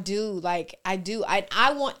 And I do. Like, I do. I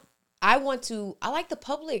want to. I like the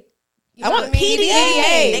public. You I know want what I mean?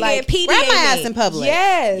 PDA. They Like, get PDA grab my me. ass in public.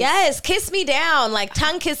 yes. Yes, kiss me down, like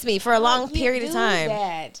tongue kiss me for a long You period of do time.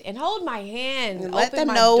 That. And hold my hand. And let open them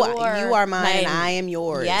my know door. you are mine and Mine. I am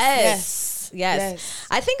yours. Yes. Yes.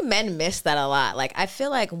 I think men miss that a lot. Like, I feel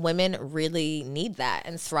like women really need that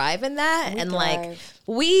and thrive in that. And like,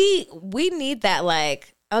 we need that,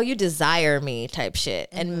 like, oh, you desire me type shit.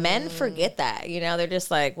 And men forget that, you know, they're just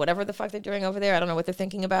like, whatever the fuck they're doing over there. I don't know what they're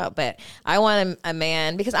thinking about, but I want a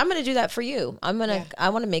man, because I'm going to do that for you. I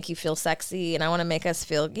want to make you feel sexy, and I want to make us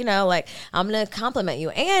feel, you know, like I'm going to compliment you.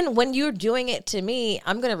 And when you're doing it to me,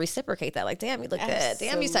 I'm going to reciprocate that. Like, damn, you look good.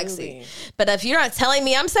 Damn, you sexy. But if you're not telling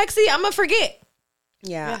me I'm sexy, I'm going to forget.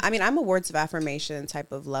 Yeah. I mean, I'm a words of affirmation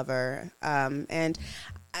type of lover. And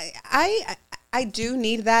I do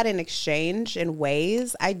need that in exchange in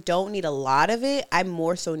ways. I don't need a lot of it. I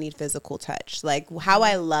more so need physical touch. Like, how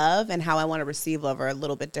I love and how I want to receive love are a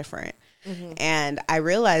little bit different. And I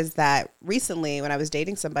realized that recently when I was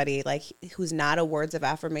dating somebody like who's not a words of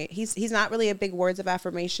affirmation, he's not really a big words of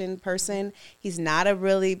affirmation person. He's not a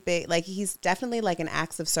really big, like, he's definitely like an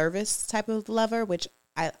acts of service type of lover, which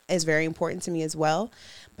is very important to me as well.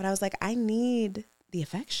 But I was like, I need the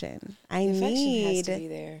affection. Affection has to be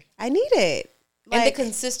there. I need it. Like, and the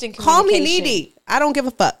consistent communication. Call me needy. I don't give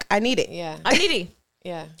a fuck. I need it. Yeah. I'm needy.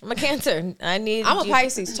 Yeah. I'm a Cancer. I'm a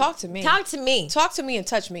Pisces. Talk to me. Talk to me. Talk to me and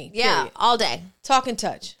touch me. Yeah. Period. All day. Talk and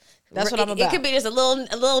touch. That's what I'm about. It could be just a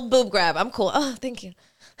little boob grab. I'm cool. Oh, thank you.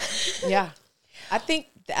 Yeah. I think,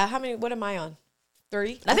 what am I on?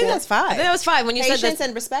 3? I think that's 5. I think that was 5 when you patience said patience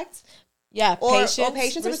and respect. Yeah. Patience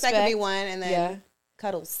and respect would be 1, and then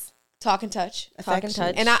cuddles. Talk and touch. Affection.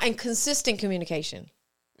 Talk and touch. And consistent communication.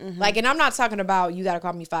 Like, and I'm not talking about you got to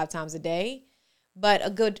call me 5 times a day, but a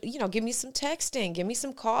good, you know, give me some texting, give me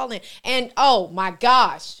some calling. And oh my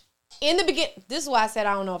gosh, in the beginning, this is why I said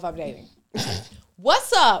I don't know if I'm dating.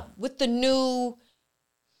 What's up with the new,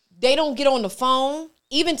 they don't get on the phone,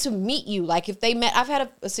 even to meet you. Like, if they met, I've had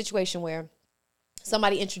a situation where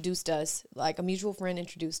somebody introduced us, like a mutual friend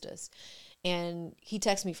introduced us. And he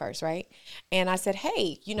texted me first, right? And I said,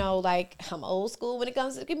 hey, you know, like, I'm old school when it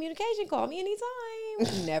comes to communication. Call me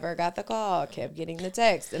anytime. Never got the call. Kept getting the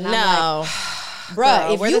text. And I'm like,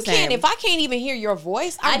 bruh, if I can't even hear your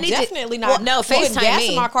voice, I'm definitely not putting gas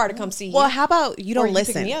in my car to come see you. Well, how about you don't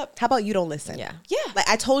listen? How about you don't listen? Yeah. Like,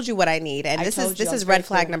 I told you what I need. And this is red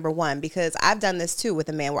flag number 1, because I've done this too with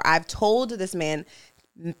a man where I've told this man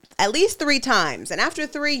at least 3 times, and after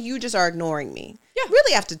 3 you just are ignoring me.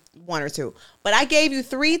 Really after 1 or 2, but I gave you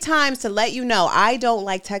 3 times to let you know I don't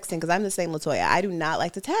like texting, because I'm the same Latoya. I do not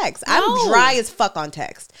like to text. No. I'm dry as fuck on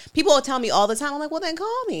text. People will tell me all the time. I'm like, well, then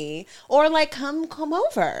call me, or like come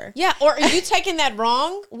over. Yeah. Or are you taking that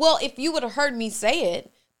wrong? Well, if you would have heard me say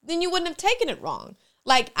it, then you wouldn't have taken it wrong.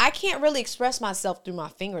 Like, I can't really express myself through my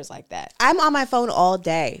fingers like that. I'm on my phone all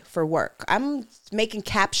day for work. I'm making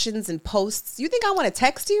captions and posts. You think I want to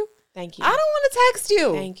text you? Thank you. I don't want to text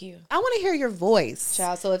you. Thank you. I want to hear your voice.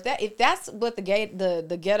 Child, so if that's what the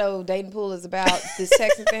ghetto dating pool is about, this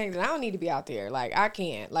texting thing, then I don't need to be out there. Like, I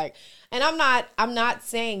can't. Like, and I'm not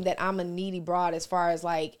saying that I'm a needy broad as far as,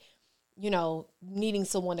 like, you know, needing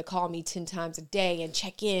someone to call me 10 times a day and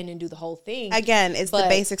check in and do the whole thing. Again, it's the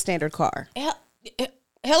basic standard car.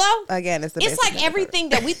 Hello? Again, it's like everything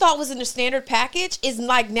that we thought was in the standard package is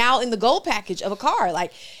like now in the gold package of a car.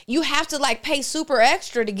 Like, you have to like pay super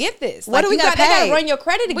extra to get this. What do we got to pay? They gotta run your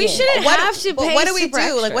credit again. We shouldn't have to pay. What do we do?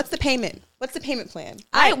 Extra. Like, what's the payment? What's the payment plan?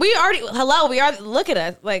 We already look at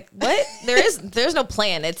us like, what? There's no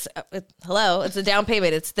plan. It's a down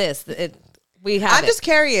payment. It's this. I'm just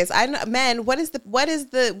curious. What's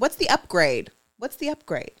the upgrade? What's the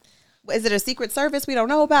upgrade? Is it a secret service we don't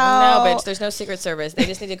know about? No, bitch. There's no secret service. They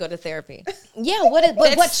just need to go to therapy. Yeah.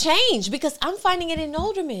 What changed? Because I'm finding it in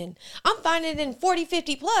older men. I'm finding it in 40,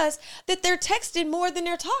 50 plus that they're texting more than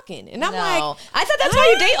they're talking. And I'm like, I thought that's why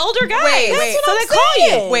you date older guys. Wait. So they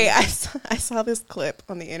call you. Wait, I saw this clip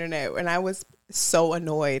on the internet and I was so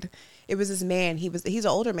annoyed. It was this man. He's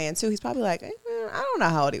an older man too. He's probably like, I don't know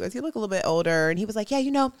how old he was. He looked a little bit older, and he was like, yeah,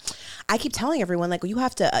 you know, I keep telling everyone, like, you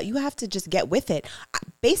have to just get with it.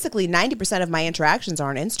 Basically, 90% of my interactions are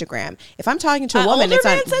on Instagram. If I'm talking to a woman, it's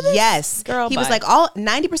on yes. Girl, he was like,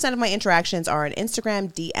 90% of my interactions are on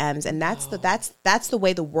Instagram DMs, and that's the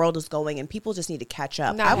way the world is going, and people just need to catch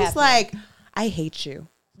up. I was like, I hate you.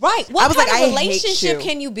 Right. What kind of relationship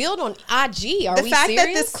can you build on IG? Are we serious? The fact that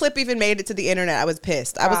this clip even made it to the internet, I was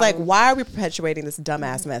pissed. I was like, why are we perpetuating this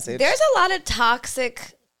dumbass message? There's a lot of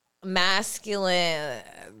toxic, masculine,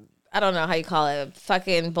 I don't know how you call it,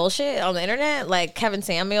 fucking bullshit on the internet. Like Kevin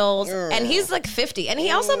Samuels. And he's like 50. And he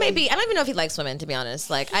also I don't even know if he likes women, to be honest.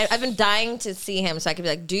 Like, I've been dying to see him so I could be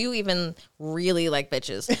like, do you even really like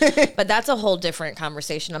bitches? But that's a whole different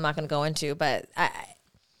conversation I'm not going to go into. But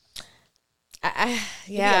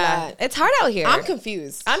Yeah, it's hard out here. I'm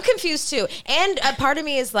confused. I'm confused too. And a part of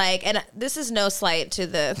me is like, and this is no slight to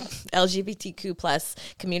the LGBTQ plus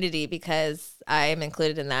community because I am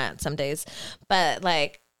included in that some days. But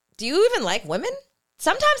like, do you even like women?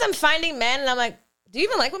 Sometimes I'm finding men and I'm like, do you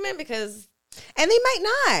even like women? Because... And they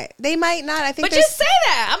might not. I think, but just say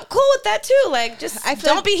that. I'm cool with that too. Like, just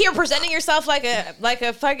don't be here presenting yourself like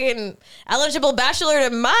a fucking eligible bachelor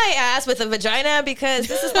to my ass with a vagina because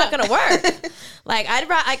this is not gonna work. Like,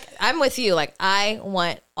 I'm with you. Like, I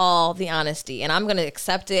want all the honesty, and I'm gonna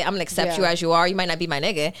accept it. I'm gonna accept you as you are. You might not be my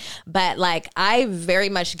nigga, but like, I very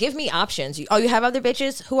much give me options. You have other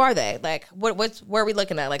bitches? Who are they? Like, where are we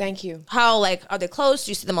looking at? Like, thank you. How, like, are they close?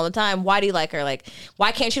 Do you see them all the time? Why do you like her? Like,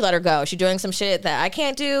 why can't you let her go? Is she doing some shit that I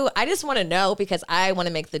can't do? I just want to know because I want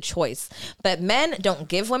to make the choice. But men don't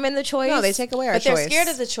give women the choice. No, they take away our choice. But they're scared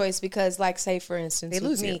of the choice because, like, say for instance, they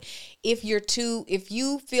lose me, if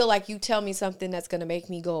you feel like you tell me something that's gonna make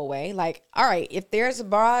me go away, like, all right, if there's a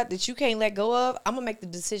broad that you can't let go of, I'm gonna make the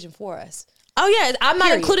decision for us. Oh yeah, I'm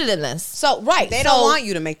not included in this. So they don't want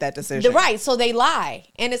you to make that decision. Right, so they lie,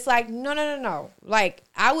 and it's like no. Like,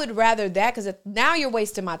 I would rather that because now you're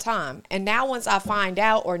wasting my time. And now once I find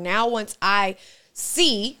out, or now once I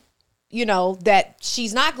see, that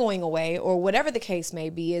she's not going away, or whatever the case may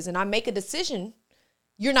be is, and I make a decision,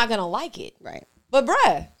 you're not gonna like it, right? But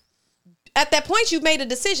bruh, at that point, you've made a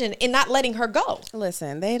decision in not letting her go.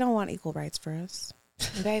 Listen, they don't want equal rights for us.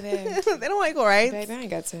 Baby. They don't want equal rights. Baby, I ain't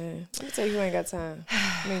got time. Let me tell you who ain't got time.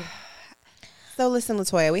 Me. So listen,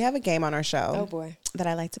 LaToya, we have a game on our show. Oh, boy. That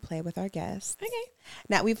I like to play with our guests. Okay.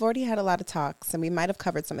 Now, we've already had a lot of talks, and we might have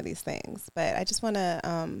covered some of these things, but I just want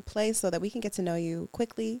to play so that we can get to know you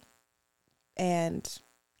quickly, and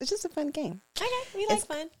it's just a fun game. Okay, we like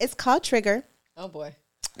fun. It's called Trigger. Oh, boy.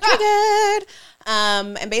 Triggered.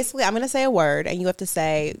 And basically, I'm going to say a word, and you have to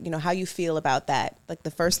say, how you feel about that, like the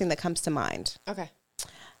first thing that comes to mind. Okay.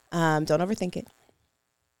 Don't overthink it.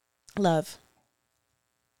 Love.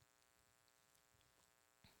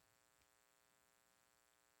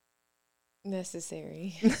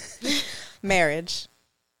 Necessary. Marriage.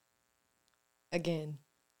 Again.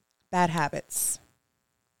 Bad habits.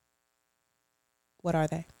 What are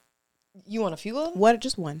they? You want a few of them? What?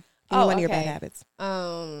 Just one. Give me one of your bad habits.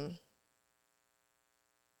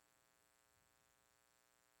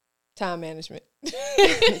 Time management.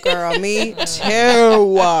 Girl, me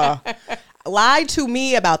too. Lie to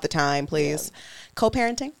me about the time, please. Yeah.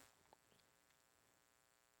 Co-parenting.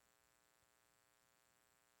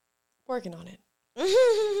 Working on it.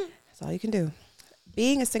 That's all you can do.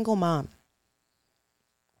 Being a single mom.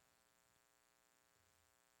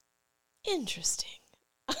 Interesting.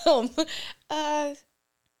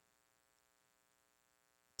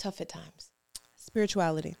 Tough at times.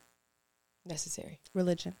 Spirituality. Necessary.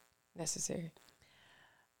 Religion. Necessary.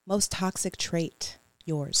 Most toxic trait.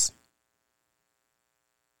 Yours.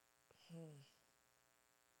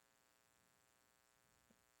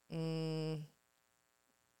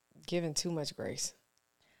 Giving too much grace.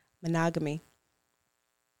 Monogamy.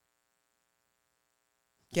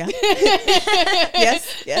 Yeah.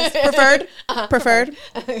 Yes. Preferred. Preferred.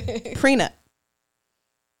 Prenup.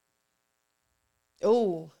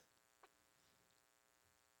 Ooh.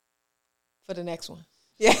 For the next one.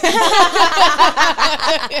 Yeah.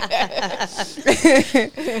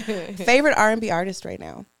 Favorite R&B artist right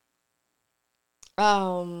now?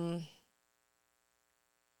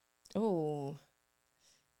 Oh,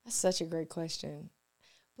 that's such a great question.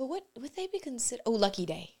 But what would they be considered? Oh, Lucky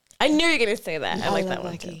Day. I knew you were gonna say that. I like that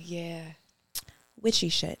one too. Yeah. Witchy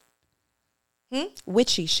shit.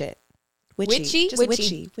 Witchy shit. Witchy? Just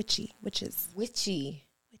witchy. Witches. Witchy.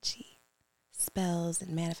 Spells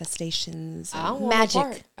and manifestations. And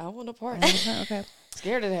magic. I want a part. Okay.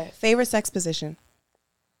 Scared of that. Favorite sex position?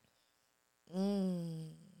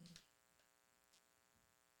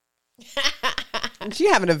 She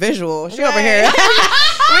having a visual. She over here.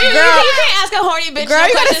 Girl, you can't ask a horny bitch. Girl,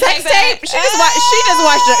 you got a sex tape? She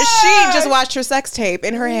just watched her sex tape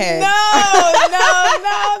in her head. No.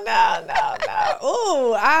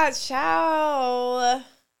 Ooh, child.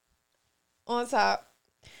 On top.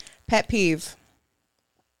 Pet peeve.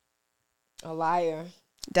 A liar.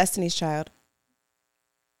 Destiny's Child.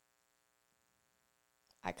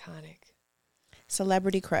 Iconic.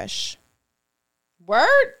 Celebrity crush.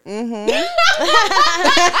 Word? Mm-hmm.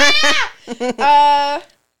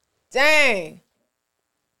 Dang.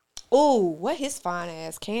 Ooh, what his fine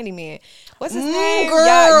ass Candyman? What's his name?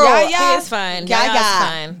 Girl, he is fine.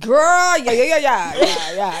 Fine. Girl, yeah.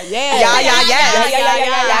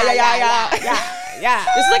 Yeah.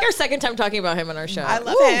 This is like our second time talking about him on our show. I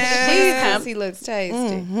love him. He looks tasty.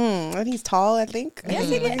 And he's tall, I think. Yes,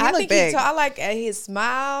 he I look think big. he's tall. I like his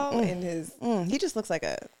smile and his He just looks like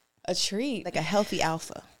a treat. a healthy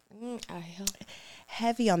alpha.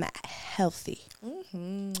 Heavy on that healthy.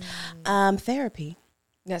 Therapy.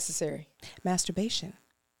 Necessary. Masturbation.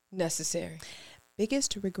 Necessary.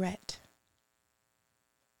 Biggest regret.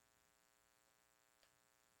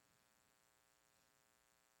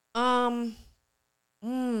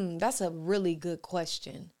 That's a really good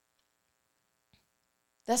question.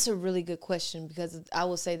 That's a really good question because I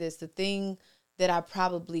will say this, the thing that I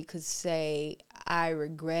probably could say I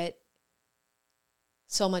regret,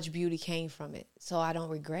 so much beauty came from it, so I don't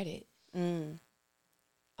regret it.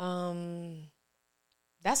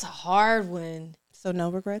 That's a hard one. So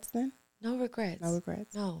no regrets then? No regrets. No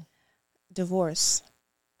regrets. No. Divorce.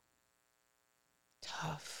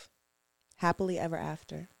 Tough. Happily ever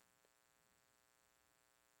after.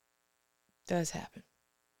 Does happen.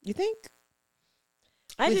 You think?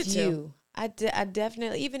 I With do too. you. I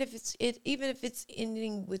definitely, even if it's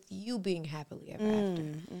ending with you being happily ever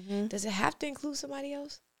after, does it have to include somebody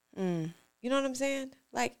else? You know what I'm saying?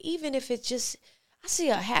 Like, even if it's just, I see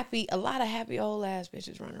a lot of happy old ass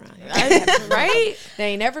bitches running around here. Right? They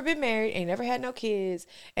ain't never been married, ain't never had no kids,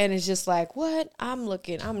 and it's just like, what? I'm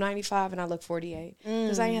 95 and I look 48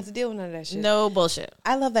 because I ain't have to deal with none of that shit. No bullshit.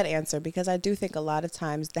 I love that answer because I do think a lot of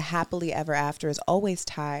times the happily ever after is always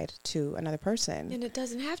tied to another person. And it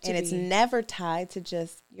doesn't have to And be. it's never tied to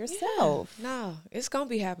just yourself. No, it's going to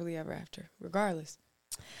be happily ever after, regardless.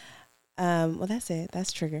 Well, that's it.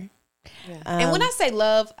 That's trigger. Yeah. And when I say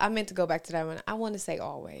love, I meant to go back to that one. I want to say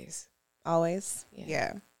always. Always?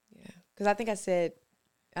 Yeah. Yeah. Because I think I said,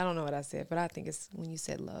 I don't know what I said, but I think it's when you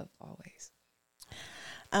said love, always.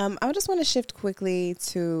 I just want to shift quickly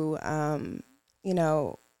to,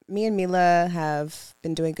 me and Mila have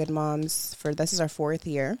been doing Good Moms this is our 4th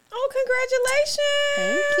year. Oh,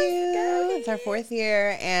 congratulations. Thank you. It's our 4th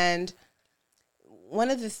year. And one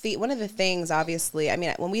of the things, obviously, I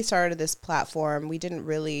mean, when we started this platform, we didn't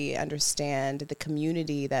really understand the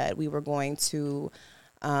community that we were going to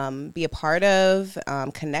be a part of,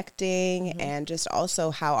 connecting, and just also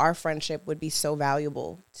how our friendship would be so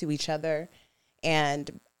valuable to each other.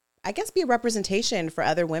 And I guess be a representation for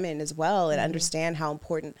other women as well and understand how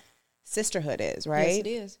important sisterhood is, right? Yes, it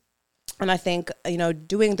is. And I think,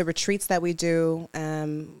 doing the retreats that we do,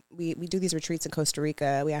 we do these retreats in Costa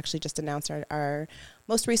Rica. We actually just announced our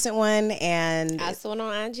most recent one. And I saw it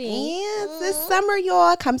on IG. Yes, this summer,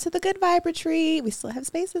 y'all, come to the Good Vibe Retreat. We still have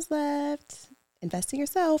spaces left. Invest in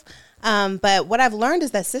yourself. But what I've learned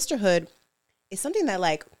is that sisterhood is something that,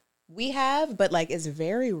 like, we have, but, like, is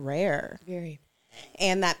very rare. Very.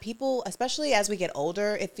 And that people, especially as we get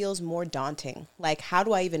older, it feels more daunting. Like, how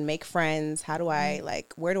do I even make friends? How do I,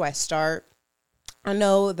 where do I start? I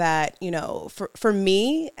know that, for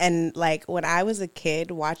me, and like when I was a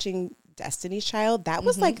kid watching Destiny's Child, that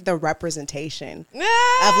was like the representation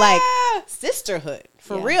of like sisterhood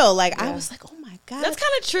for real. Like, I was like, oh my God. That's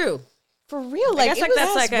kind of true. For real. Like, Like, I guess like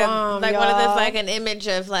that's like bomb, one of the y'all. like an image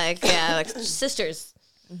of like like sisters.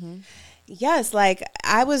 yes, like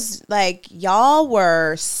I was like, y'all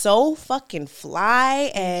were so fucking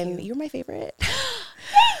fly, and you're my favorite.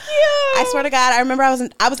 I swear to God, I remember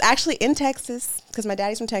I was actually in Texas because my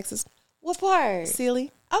daddy's from Texas. What part?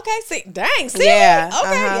 Sealy. Okay, see, dang, see? Yeah,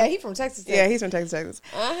 Okay, uh-huh. yeah, he from Texas. Yeah, he's from Texas.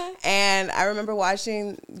 Uh-huh. And I remember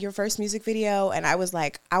watching your first music video, and I was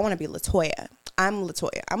like, I want to be LaToya. I'm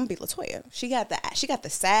LaToya. I'm gonna be LaToya. She got the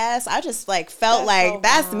sass. I just like felt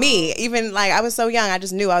that's me. Even like I was so young, I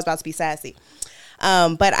just knew I was about to be sassy.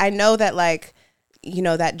 But I know that like,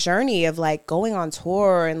 that journey of like going on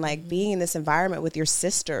tour and like being in this environment with your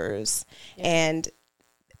sisters and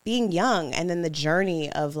being young, and then the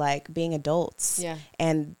journey of like being adults. Yeah.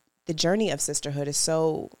 And the journey of sisterhood is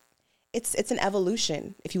it's an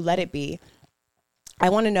evolution if you let it be. I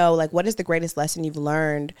want to know, like, what is the greatest lesson you've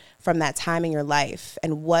learned from that time in your life,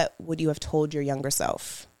 and what would you have told your younger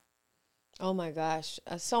self? Oh my gosh,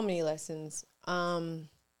 so many lessons. I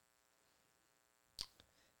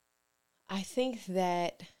think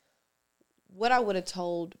that what I would have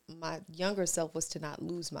told my younger self was to not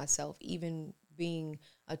lose myself, even being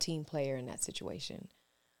a team player in that situation.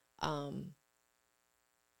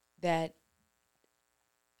 That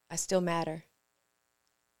I still matter.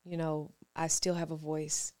 I still have a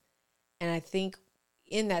voice. And I think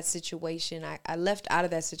in that situation, I left out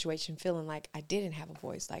of that situation feeling like I didn't have a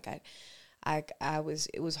voice. Like it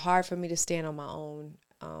was hard for me to stand on my own.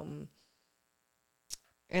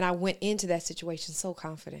 And I went into that situation so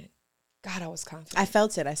confident. God, I was confident. I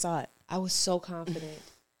felt it. I saw it. I was so confident.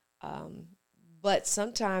 But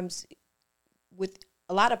sometimes with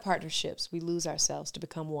a lot of partnerships, we lose ourselves to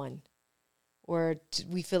become one. Or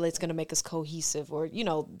we feel it's going to make us cohesive, or, you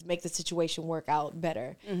know, make the situation work out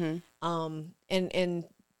better. And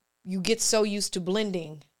you get so used to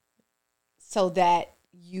blending so that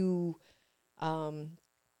you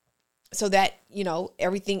know,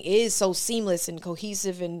 everything is so seamless and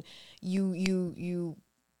cohesive, and you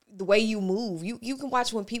the way you move, you can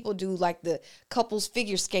watch when people do like the couples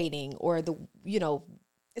figure skating, or the, you know,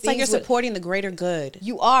 it's like you're supporting the greater good.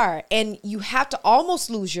 You are, and you have to almost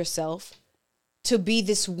lose yourself to be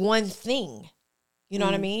this one thing. You know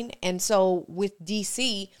what I mean? And so with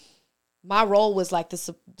DC, my role was like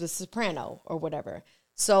the soprano or whatever.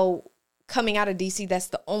 So coming out of DC, that's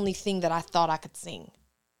the only thing that I thought I could sing.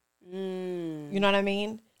 You know what I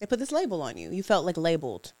mean? They put this label on you. You felt like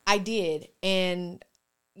labeled. I did. And,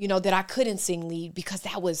 you know, that I couldn't sing lead because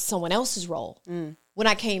that was someone else's role. When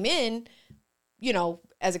I came in, you know,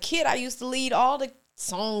 as a kid, I used to lead all the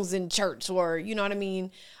songs in church, or, you know what I mean?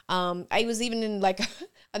 I was even in like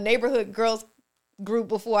a neighborhood girls group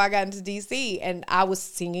before I got into DC, and I was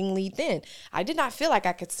singing lead then. I did not feel like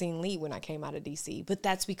I could sing lead when I came out of DC, but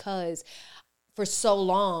that's because for so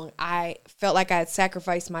long I felt like I had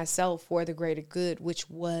sacrificed myself for the greater good, which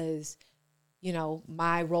was, you know,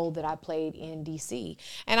 my role that I played in DC.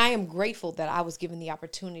 And I am grateful that I was given the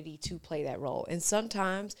opportunity to play that role. And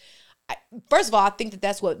sometimes, first of all, I think that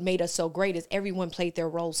that's what made us so great, is everyone played their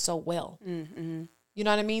roles so well. You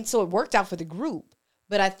know what I mean? So it worked out for the group,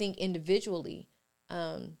 but I think individually,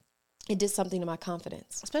 it did something to my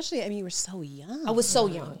confidence. Especially, I mean, you were so young. I was so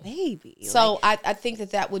young. Baby. So I think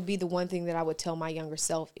that would be the one thing that I would tell my younger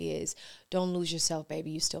self is, don't lose yourself,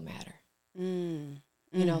 baby. You still matter.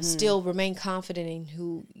 You know, still remain confident in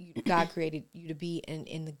who God created you to be, and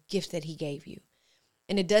in the gift that he gave you.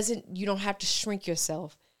 And you don't have to shrink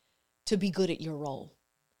yourself to be good at your role.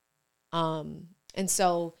 And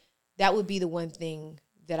so that would be the one thing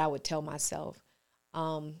that I would tell myself.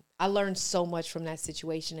 I learned so much from that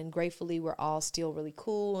situation, and gratefully we're all still really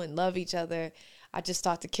cool and love each other. I just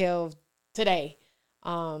talked to Kel today.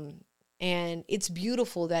 And it's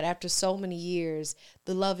beautiful that after so many years,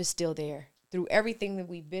 the love is still there. Through everything that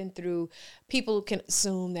we've been through, people can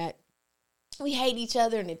assume that we hate each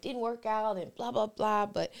other and it didn't work out and blah, blah, blah.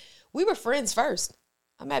 But we were friends first.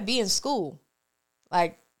 I met B in school.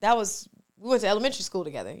 Like, we went to elementary school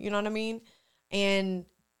together. You know what I mean? And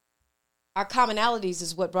our commonalities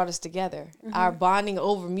is what brought us together. Our bonding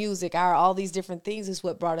over music, all these different things is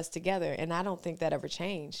what brought us together. And I don't think that ever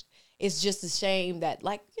changed. It's just a shame that,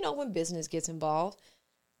 like, you know, when business gets involved,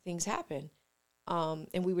 things happen.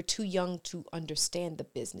 And we were too young to understand the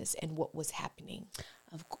business and what was happening.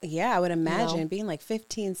 Yeah, I would imagine being like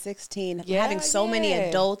 15, 16, having so many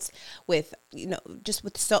adults with, you know, just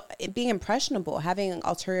with being impressionable, having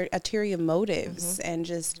ulterior motives and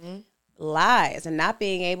just lies, and not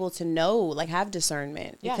being able to know, like, have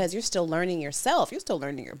discernment, because you're still learning yourself. You're still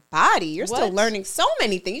learning your body. You're still learning so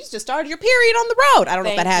many things. You just started your period on the road. I don't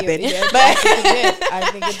know if that happened, but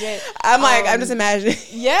I think it did. I'm just imagining.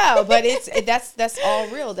 Yeah, but that's all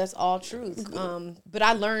real. That's all truth. But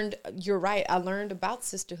I learned, you're right. I learned about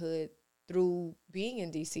sisterhood through being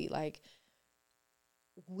in DC. Like,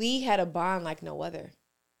 we had a bond like no other.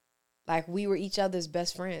 Like, we were each other's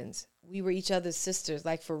best friends. We were each other's sisters,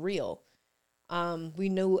 like, for real. We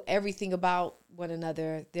knew everything about one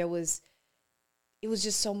another. It was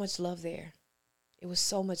just so much love there. It was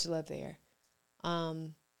so much love there.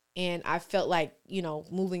 And I felt like, you know,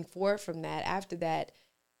 moving forward from that, after that,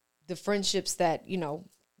 the friendships that, you know,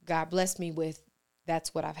 God blessed me with,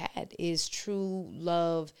 that's what I've had, is true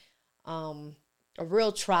love, a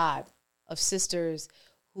real tribe of sisters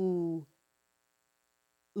who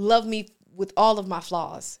love me with all of my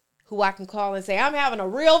flaws, who I can call and say, I'm having a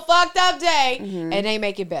real fucked up day, and they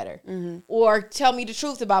make it better. Or tell me the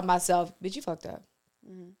truth about myself, bitch, you fucked up.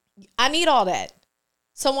 I need all that.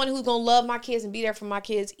 Someone who's going to love my kids and be there for my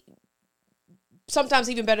kids, sometimes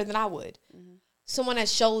even better than I would. Someone that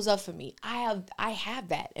shows up for me. I have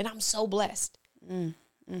that, and I'm so blessed.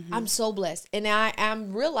 I'm so blessed. And I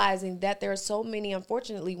am realizing that there are so many,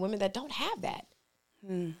 unfortunately, women that don't have that.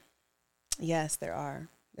 Yes, there are.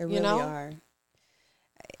 There really are.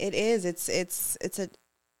 It is.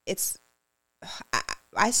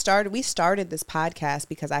 We started this podcast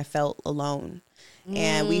because I felt alone,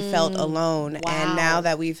 and we felt alone. Wow. And now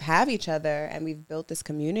that we've have each other and we've built this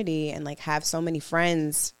community and, like, have so many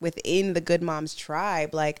friends within the Good Moms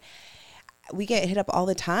tribe, like, we get hit up all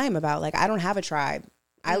the time about, like, I don't have a tribe.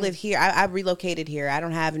 I live here. I relocated here. I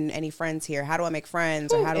don't have any friends here. How do I make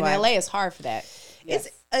friends? Or how do LA is hard for that. Yes.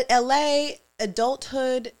 It's LA.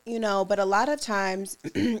 adulthood, you know, but a lot of times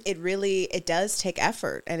it does take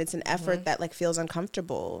effort, and it's an effort that like feels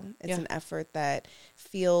uncomfortable. It's an effort that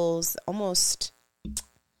feels almost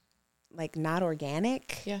like not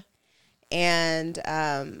organic. Yeah. And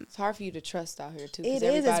it's hard for you to trust out here too. It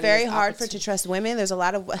is. It's very hard to trust women. There's a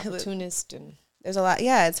lot of opportunists, and there's a lot.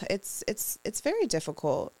 Yeah, it's very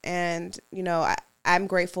difficult. And you know, I'm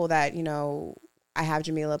grateful that, you know, I have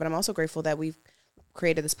Jamila, but I'm also grateful that we've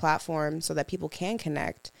created this platform so that people can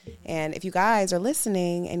connect. And if you guys are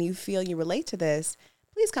listening and you feel you relate to this,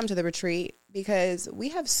 please come to the retreat, because we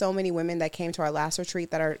have so many women that came to our last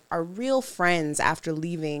retreat that are real friends after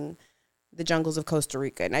leaving the jungles of Costa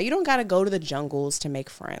Rica. Now, you don't got to go to the jungles to make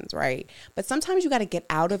friends, right? But sometimes you got to get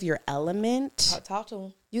out of your element. Talk to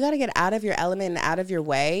them. You got to get out of your element and out of your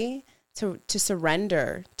way to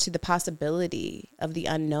surrender to the possibility of the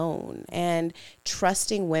unknown. And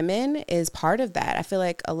trusting women is part of that. I feel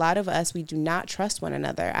like a lot of us, we do not trust one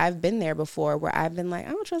another. I've been there before where I've been like,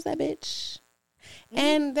 I don't trust that bitch.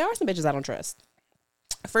 And there are some bitches I don't trust.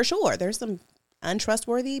 For sure. There's some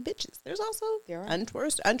untrustworthy bitches. There's also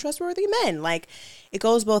untrustworthy men. Like, it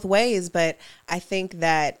goes both ways. But I think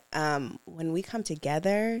that when we come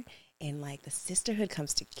together and like the sisterhood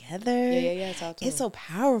comes together, it's so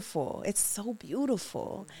powerful. It's so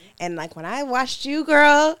beautiful. And like when I watched you,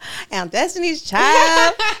 girl, and Destiny's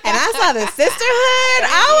Child, and I saw the sisterhood,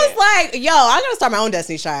 I was like, yo, I'm gonna start my own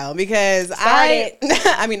Destiny's Child, because I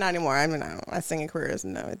mean, not anymore. I mean, my singing career it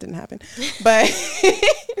didn't happen, but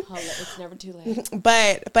it's never too late.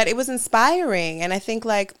 But it was inspiring, and I think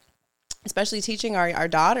like, especially teaching our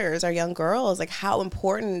daughters, our young girls, like how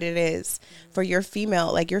important it is for your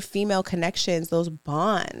female connections, those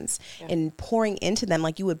bonds, and pouring into them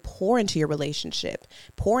like you would pour into your relationship,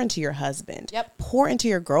 pour into your husband, pour into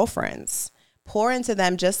your girlfriends, pour into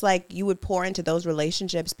them just like you would pour into those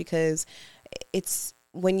relationships, because it's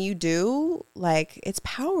when you do, like, it's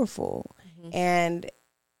powerful. And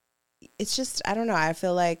it's just, I don't know. I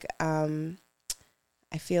feel like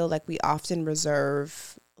we often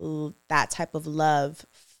reserve that type of love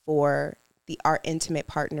for our intimate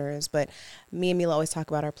partners, but me and Mila always talk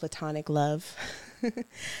about our platonic love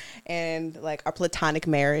and like our platonic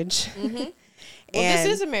marriage. Well, this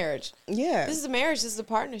is a marriage. Yeah, this is a marriage. This is a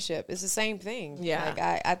partnership. It's the same thing. Yeah,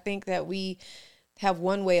 like I think that we have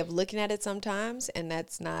one way of looking at it sometimes, and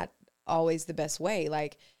that's not always the best way.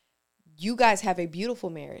 Like, you guys have a beautiful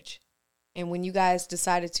marriage. And when you guys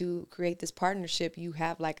decided to create this partnership, you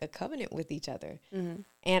have like a covenant with each other.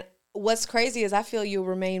 And what's crazy is I feel you'll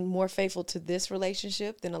remain more faithful to this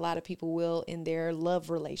relationship than a lot of people will in their love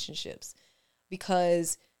relationships,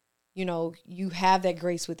 because, you know, you have that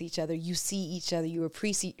grace with each other. You see each other. You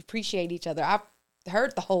appreciate each other. I've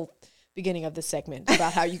heard the whole beginning of the segment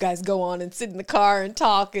about how you guys go on and sit in the car and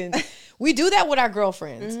talk. And we do that with our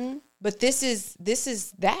girlfriends. But this is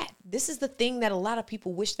that. This is the thing that a lot of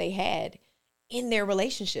people wish they had in their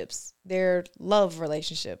relationships, their love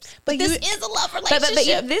relationships. But this is a love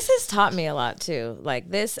relationship. But this has taught me a lot too. Like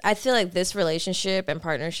this, I feel like this relationship and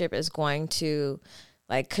partnership is going to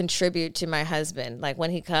like contribute to my husband. Like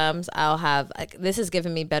when he comes, I'll have like, this has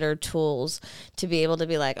given me better tools to be able to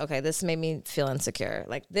be like, okay, this made me feel insecure.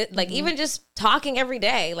 Like like even just talking every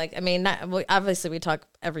day. Like, I mean, obviously we talk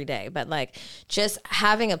every day, but like just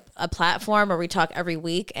having a platform where we talk every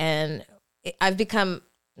week, and I've become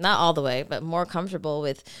not all the way, but more comfortable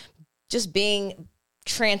with just being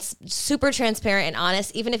super transparent and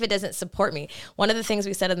honest, even if it doesn't support me. One of the things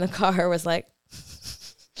we said in the car was like,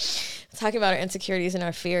 talking about our insecurities and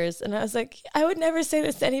our fears. And I was like, I would never say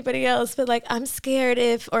this to anybody else, but like, I'm scared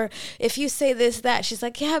if you say this, that. She's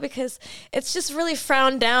like, yeah, because it's just really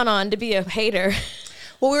frowned down on to be a hater.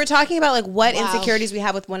 Well, we were talking about like what insecurities we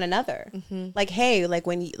have with one another. Like, hey, like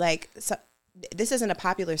when you like, so, this isn't a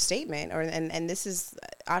popular statement, and this is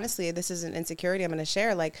honestly, this is an insecurity I'm going to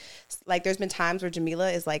share. Like there's been times where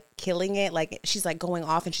Jamila is like killing it. Like she's like going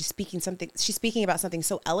off and she's speaking about something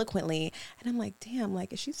so eloquently. And I'm like, damn,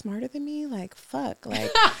 like, is she smarter than me? Like, fuck,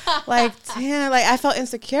 like, like, damn, like I felt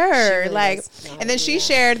insecure. Like, and then she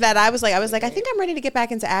shared that I was like, I think I'm ready to get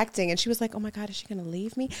back into acting. And she was like, oh my God, is she going to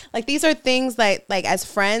leave me? Like, these are things like as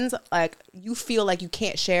friends, like you feel like you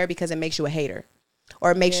can't share because it makes you a hater.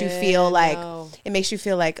 Or it makes you feel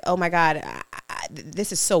like, oh my God,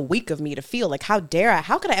 this is so weak of me to feel like, how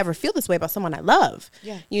could I ever feel this way about someone I love?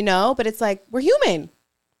 Yeah. You know, but it's like, we're human.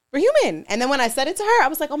 We're human. And then when I said it to her, I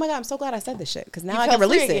was like, oh my God, I'm so glad I said this shit. Because now I can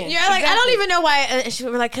release it. You're like, I don't even know why. She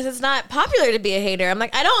was like, because it's not popular to be a hater. I'm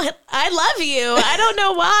like, I love you. I don't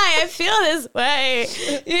know why I feel this way.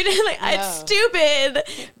 You know, like, it's stupid.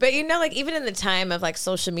 But you know, like even in the time of like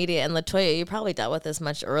social media, and LaToya, you probably dealt with this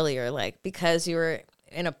much earlier, like because you were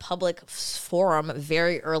in a public forum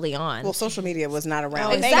very early on. Well, social media was not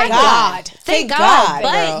around. Exactly. Thank God. Thank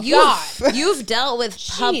God. But you've dealt with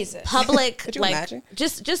public, like imagine?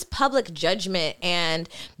 just public judgment and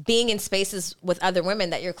being in spaces with other women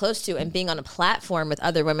that you're close to, and being on a platform with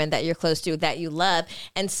other women that you're close to that you love,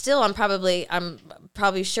 and still I'm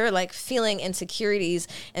probably sure like feeling insecurities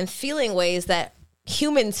and feeling ways that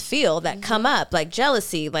humans feel that come up, like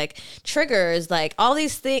jealousy, like triggers, like all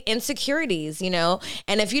these insecurities, you know.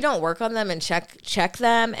 And if you don't work on them and check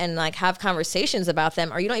them and like have conversations about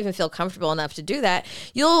them, or you don't even feel comfortable enough to do that,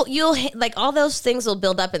 you'll like all those things will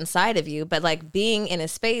build up inside of you. But like being in a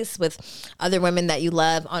space with other women that you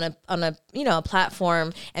love on a you know, a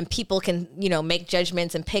platform, and people can, you know, make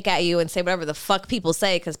judgments and pick at you and say whatever the fuck people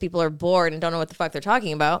say because people are bored and don't know what the fuck they're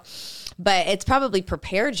talking about. But it's probably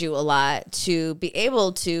prepared you a lot to be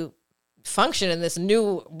able to function in this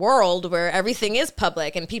new world where everything is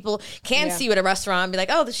public and people can see you at a restaurant and be like,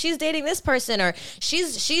 oh, she's dating this person, or she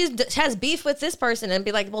has beef with this person, and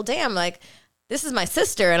be like, well, damn, like this is my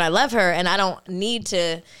sister and I love her and I don't need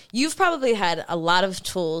to. You've probably had a lot of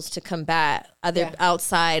tools to combat other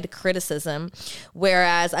outside criticism,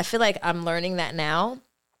 whereas I feel like I'm learning that now.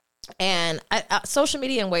 And social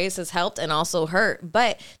media in ways has helped and also hurt.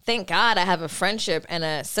 But thank God I have a friendship and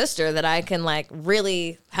a sister that I can like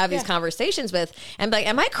really have these conversations with and be like,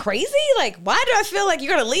 am I crazy? Like, why do I feel like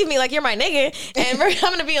you're going to leave me like you're my nigga and I'm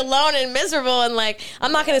going to be alone and miserable and like,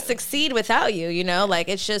 I'm not going to succeed without you, you know? Like,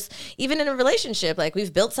 it's just, even in a relationship, like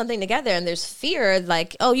we've built something together and there's fear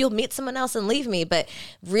like, oh, you'll meet someone else and leave me. But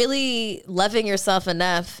really loving yourself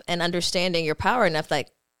enough and understanding your power enough, like,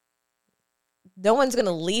 no one's going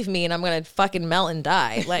to leave me and I'm going to fucking melt and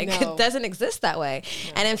die. Like, it doesn't exist that way.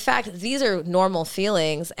 No. And in fact, these are normal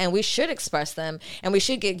feelings and we should express them and we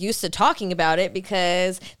should get used to talking about it,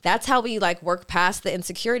 because that's how we like work past the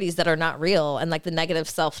insecurities that are not real and like the negative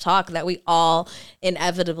self-talk that we all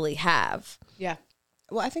inevitably have. Yeah.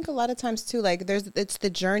 Well, I think a lot of times too, like it's the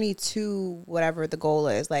journey to whatever the goal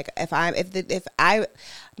is. Like if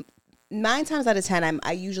 9 times out of 10,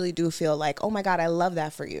 I usually do feel like, oh my God, I love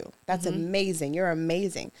that for you. That's amazing. You're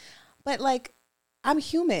amazing. But like, I'm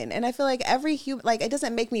human. And I feel like every human, like it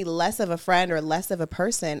doesn't make me less of a friend or less of a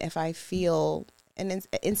person if I feel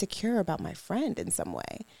insecure about my friend in some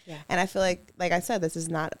way. Yeah. And I feel like I said, this is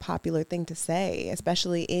not a popular thing to say,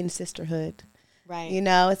 especially in sisterhood. Right. You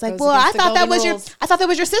know, it's like, well, I thought that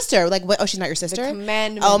was your sister. Like, what? Oh, she's not your sister?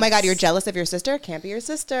 Oh my God, you're jealous of your sister? Can't be your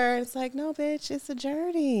sister. It's like, no, bitch, it's a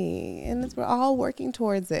journey. And we're all working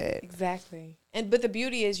towards it. Exactly. But the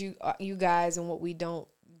beauty is you guys, and what we don't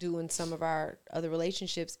do in some of our other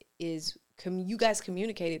relationships is you guys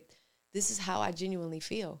communicated, this is how I genuinely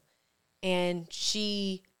feel. And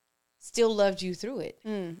she still loved you through it.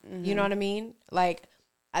 Mm-hmm. You know what I mean? Like,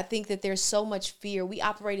 I think that there's so much fear. We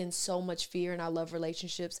operate in so much fear in our love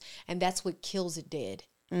relationships, and that's what kills it dead.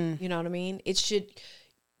 You know what I mean?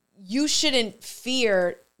 You shouldn't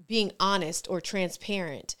fear being honest or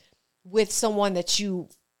transparent with someone that you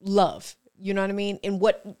love. You know what I mean? And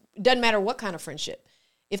doesn't matter what kind of friendship.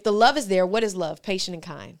 If the love is there, what is love? Patient and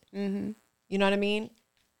kind. Mm-hmm. You know what I mean?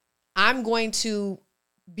 I'm going to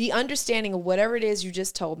be understanding of whatever it is you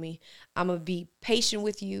just told me. I'm going to be patient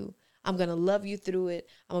with you. I'm going to love you through it.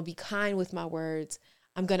 I'm going to be kind with my words.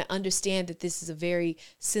 I'm going to understand that this is a very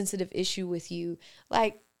sensitive issue with you.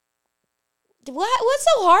 Like, what's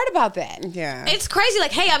so hard about that? Yeah. It's crazy.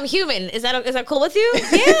 Like, hey, I'm human. Is that cool with you?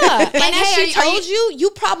 Yeah. And as she told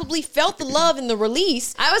you probably felt the love in the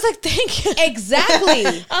release. I was like, thank you. Exactly.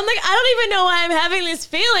 I'm like, I don't even know why I'm having these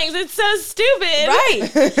feelings. It's so stupid.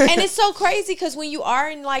 Right. And it's so crazy because when you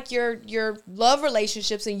are in like your love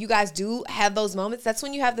relationships and you guys do have those moments, that's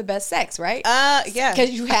when you have the best sex, right? Yeah.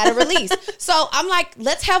 Because you had a release. So I'm like,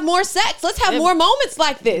 let's have more sex. Let's have more moments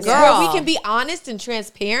like this. Girl. Where we can be honest and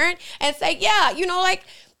transparent and say, yeah, you know, like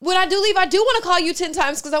when I do leave, I do want to call you 10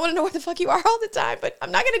 times because I want to know where the fuck you are all the time. But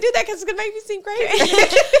I'm not going to do that because it's going to make me seem crazy. I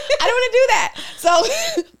don't want to do that. So,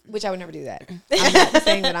 which I would never do that. I'm not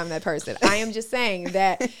saying that I'm that person. I am just saying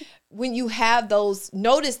that when you have those,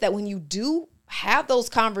 notice that when you do have those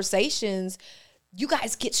conversations, you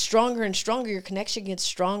guys get stronger and stronger. Your connection gets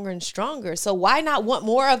stronger and stronger. So why not want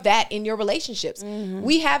more of that in your relationships? Mm-hmm.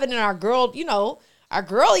 We have it in our our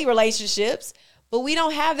girly relationships, but we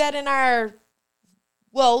don't have that in our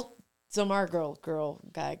Some our girl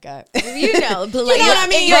guy got. But like, you know what I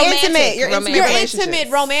mean? You're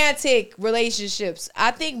intimate romantic relationships.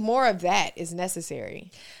 I think more of that is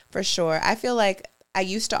necessary. For sure. I feel like I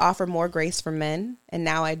used to offer more grace for men, and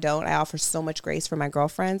now I don't. I offer so much grace for my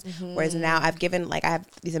girlfriends. Whereas now I have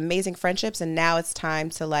these amazing friendships, and now it's time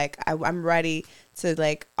to like, I'm ready to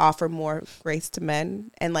like offer more grace to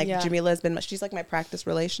men. And like Jamila has been, she's like my practice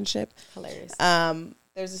relationship. Hilarious.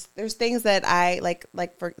 There's things that I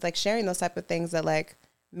like for like sharing those type of things that like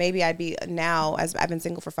maybe I'd be now, as I've been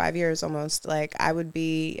single for 5 years almost, like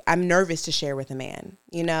I'm nervous to share with a man,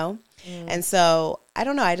 you know? And so I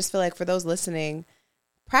don't know. I just feel like for those listening,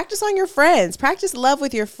 practice on your friends. Practice love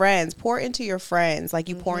with your friends. Pour into your friends like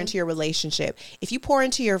you pour into your relationship. If you pour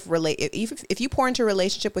into if you pour into a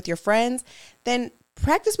relationship with your friends, then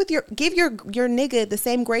practice with give your nigga the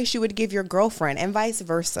same grace you would give your girlfriend, and vice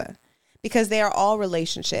versa, because they are all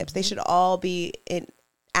relationships. They should all be in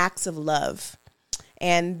acts of love,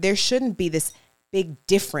 and there shouldn't be this big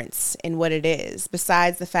difference in what it is.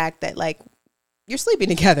 Besides the fact that like you're sleeping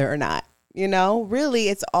together or not. You know, really,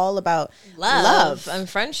 it's all about love and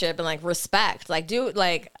friendship and like respect. Like,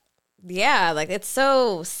 it's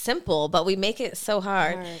so simple, but we make it so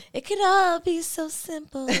hard. It could all be so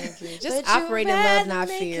simple. Just operate in love, not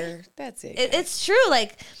fear. That's it. It's true.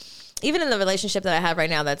 Like, even in the relationship that I have right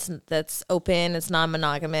now, that's open, it's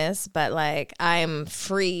non-monogamous, but like I'm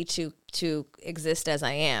free to exist as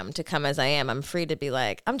I am, to come as I am. I'm free to be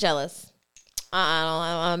like, I'm jealous.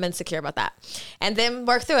 I'm insecure about that, and then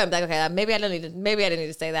work through it. Like, okay, maybe I didn't need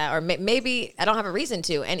to say that, or maybe I don't have a reason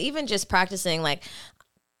to. And even just practicing, like,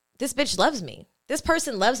 this bitch loves me. This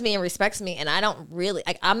person loves me and respects me, and I don't really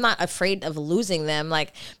like. I'm not afraid of losing them,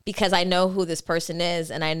 like, because I know who this person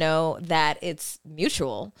is, and I know that it's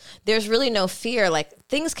mutual. There's really no fear. Like,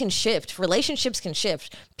 things can shift, relationships can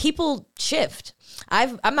shift, people shift.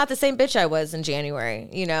 I'm not the same bitch I was in January,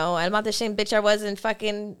 you know? I'm not the same bitch I was in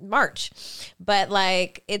fucking March. But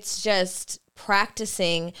like, it's just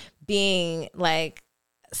practicing being like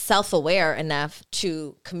self-aware enough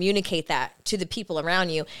to communicate that to the people around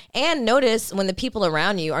you, and notice when the people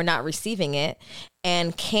around you are not receiving it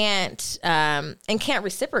and can't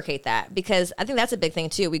reciprocate that, because I think that's a big thing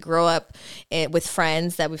too. We grow up with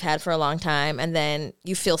friends that we've had for a long time, and then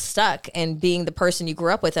you feel stuck in being the person you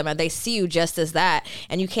grew up with them, and they see you just as that,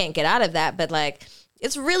 and you can't get out of that. But like,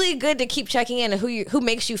 it's really good to keep checking in on who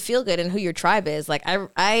makes you feel good and who your tribe is. Like,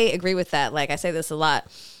 I agree with that. Like, I say this a lot.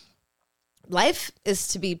 Life is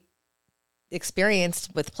to be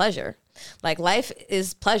experienced with pleasure. Like, life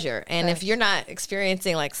is pleasure. And if you're not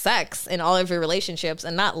experiencing like sex in all of your relationships,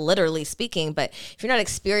 and not literally speaking, but if you're not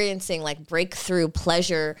experiencing like breakthrough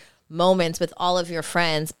pleasure moments with all of your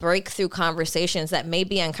friends, breakthrough conversations that may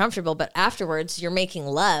be uncomfortable, but afterwards you're making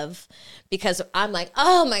love, because I'm like,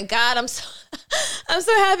 oh my God, I'm so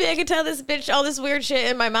happy I can tell this bitch all this weird shit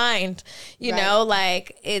in my mind. You know,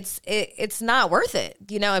 like it's not worth it.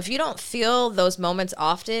 You know, if you don't feel those moments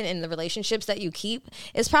often in the relationships that you keep,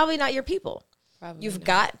 it's probably not your people. You've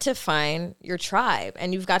got to find your tribe,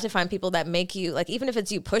 and you've got to find people that make you, like, even if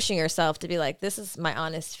it's you pushing yourself to be like, this is my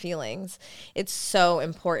honest feelings. It's so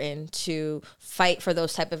important to fight for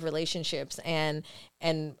those type of relationships and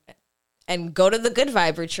go to the good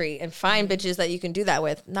vibe retreat and find bitches that you can do that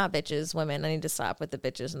with. Not bitches, women. I need to stop with the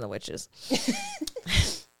bitches and the witches.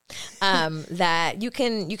 That you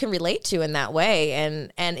can relate to in that way,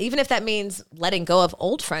 and even if that means letting go of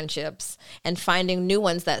old friendships and finding new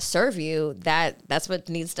ones that serve you, that's what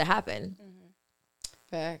needs to happen.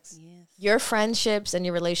 Facts. Yes. Your friendships and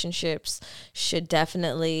your relationships should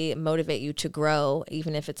definitely motivate you to grow,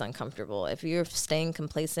 even if it's uncomfortable. If you're staying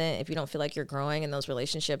complacent, if you don't feel like you're growing in those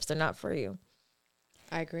relationships, they're not for you.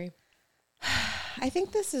 I agree. I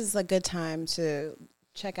think this is a good time to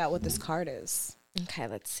check out what this card is. Okay,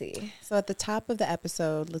 let's see. So at the top of the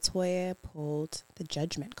episode, LaToya pulled the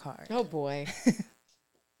Judgment card. Oh boy.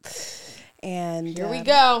 And here we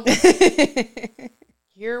go.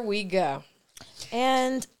 Here we go.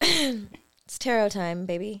 And it's tarot time,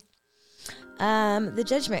 baby. The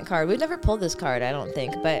Judgment card. We've never pulled this card, I don't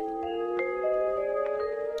think, but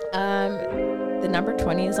the number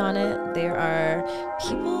 20 is on it. There are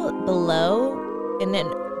people below in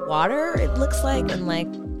water, it looks like, and like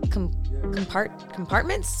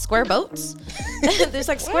compartments, square boats. There's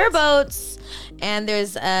like square boats, and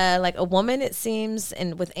there's like a woman, it seems,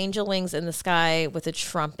 and with angel wings in the sky with a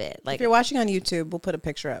trumpet. Like, if you're watching on YouTube, we'll put a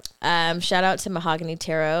picture up. Shout out to Mahogany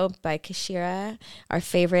Tarot by Kashira, our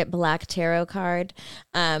favorite black tarot card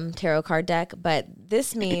deck. But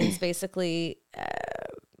this means basically,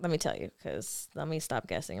 let me tell you, because let me stop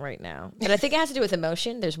guessing right now. But I think it has to do with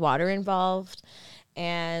emotion. There's water involved.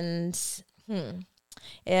 And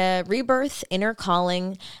rebirth, inner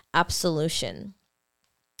calling, absolution.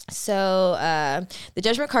 So the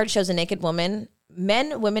Judgment card shows a naked woman,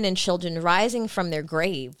 men, women, and children rising from their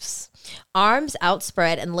graves, arms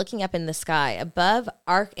outspread and looking up in the sky. Above,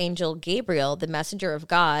 Archangel Gabriel, the messenger of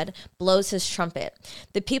God, blows his trumpet.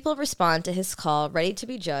 The people respond to his call, ready to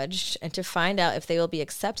be judged and to find out if they will be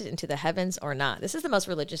accepted into the heavens or not. This is the most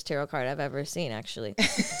religious tarot card I've ever seen, actually.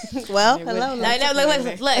 Well, hello. I know, look,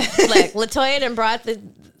 LaToya done brought the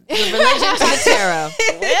religion to the tarot.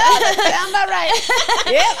 Yeah, sound about right.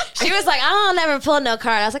 Yep. She was like, I don't never pull no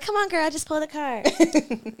card. I was like, come on, girl, I just pulled a card.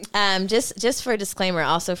 Just for a disclaimer,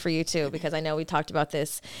 also for you too, because I know we talked about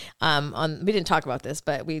this we didn't talk about this,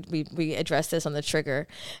 but we addressed this on the trigger,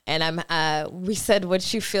 and we said, how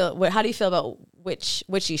do you feel about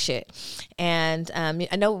witchy shit? And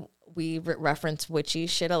I know we reference witchy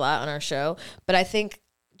shit a lot on our show, but I think,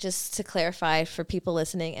 just to clarify for people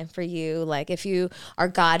listening and for you, like if you are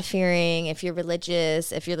God-fearing, if you're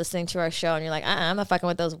religious, if you're listening to our show and you're like, I'm not fucking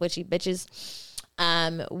with those witchy bitches.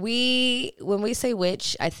 When we say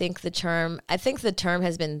witch, I think the term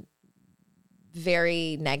has been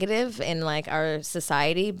very negative in like our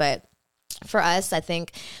society, but for us, I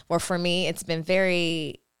think, or for me, it's been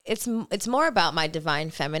it's more about my divine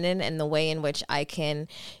feminine and the way in which I can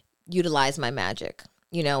utilize my magic,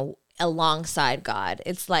 alongside God.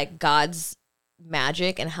 It's like God's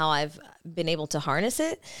magic and how I've been able to harness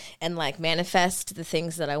it and like manifest the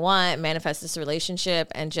things that I want, manifest this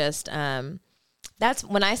relationship, and just that's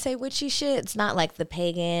when I say witchy shit, it's not like the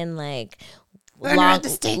pagan, like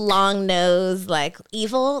long nose, like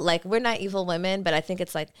evil. Like we're not evil women, but I think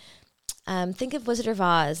it's like think of Wizard of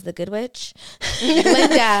Oz, the Good Witch.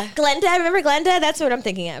 Glenda. Remember Glenda? That's what I'm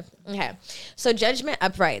thinking of. Okay. So Judgment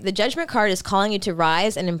upright. The Judgment card is calling you to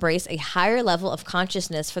rise and embrace a higher level of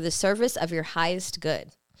consciousness for the service of your highest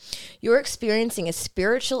good. You're experiencing a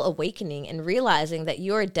spiritual awakening and realizing that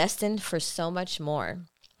you are destined for so much more.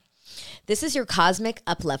 This is your cosmic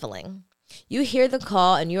up-leveling. You hear the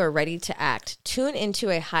call and you are ready to act. Tune into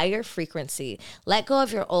a higher frequency. Let go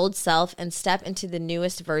of your old self and step into the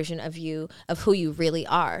newest version of you, of who you really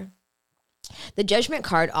are. The Judgment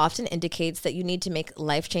card often indicates that you need to make a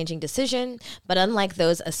life-changing decision, but unlike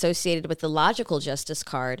those associated with the Logical Justice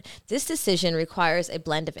card, this decision requires a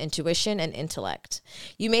blend of intuition and intellect.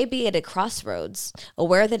 You may be at a crossroads,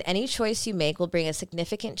 aware that any choice you make will bring a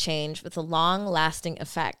significant change with long-lasting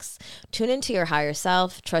effects. Tune into your higher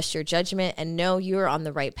self, trust your judgment, and know you are on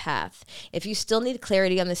the right path. If you still need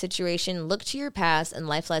clarity on the situation, look to your past and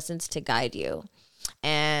life lessons to guide you.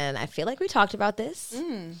 And I feel like we talked about this.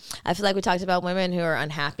 I feel like we talked about women who are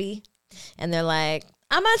unhappy and they're like,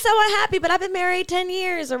 I'm not so unhappy, but I've been married 10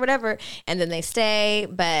 years or whatever. And then they stay.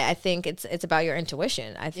 But I think it's about your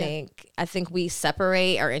intuition. I think we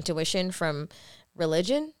separate our intuition from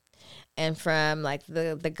religion and from like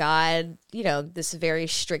the God, this very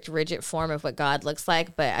strict, rigid form of what God looks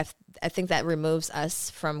like. But I think that removes us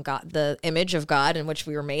from God, the image of God in which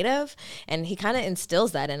we were made of. And he kind of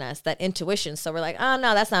instills that in us, that intuition. So we're like, oh,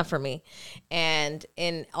 no, that's not for me. And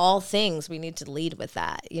in all things, we need to lead with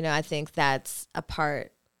that. I think that's a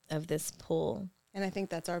part of this pull. And I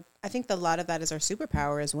think I think a lot of that is our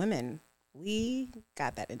superpower as women. We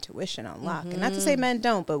got that intuition on lock. And not to say men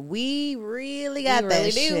don't, but we really got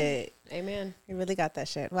that shit. Amen. We really got that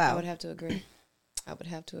shit. Wow. I would have to agree.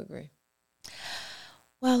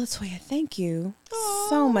 Well, LaToya, thank you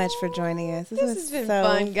so much for joining us. This has been so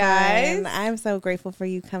fun, guys. I'm so grateful for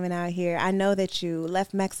you coming out here. I know that you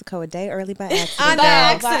left Mexico a day early by accident.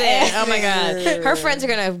 Oh my God. Her friends are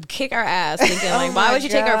going to kick our ass. Thinking, why would you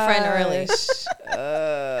take our friend early?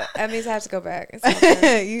 That means I have to go back.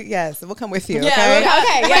 Yes, we'll come with you. Yeah,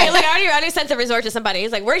 okay. Yeah. Like, I already sent the resort to somebody.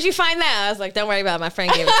 He's like, where'd you find that? I was like, don't worry about it. My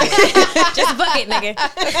friend gave it to me. Just book it, nigga.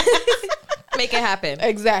 Make it happen.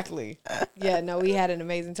 Exactly. Yeah, no, we had an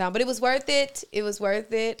amazing time. But it was worth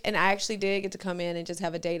it. And I actually did get to come in and just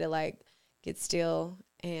have a day to like get still.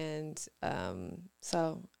 And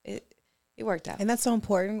so it worked out. And that's so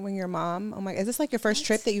important when you're a mom. Oh my, is this like your first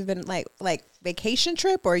trip that you've been like vacation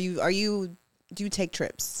trip, or do you take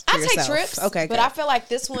trips? I take trips. Okay. But I feel like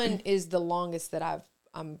this one is the longest that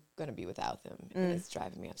I'm going to be without them. And it's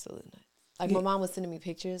driving me absolutely nuts. Like, my mom was sending me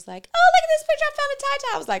pictures like, oh, look at this picture. I found a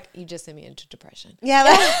tie-tie. I was like, you just sent me into depression. Yeah.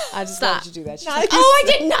 I just let you do that. She's like, oh,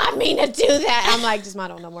 I did not mean to do that. I'm like, just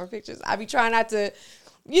mind on no more pictures. I be trying not to,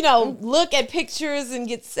 look at pictures and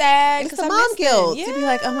get sad. It's the mom guilt. Yeah. To be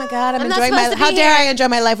like, oh, my God, how dare I enjoy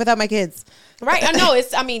my life without my kids? Right. I know.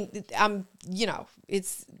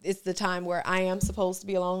 it's the time where I am supposed to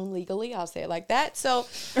be alone legally. I'll say it like that. So,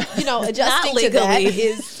 you know, adjusting to that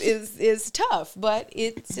is tough, but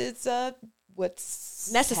it's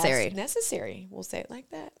what's necessary. We'll say it like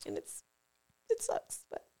that, and it sucks,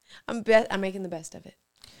 but I'm making the best of it.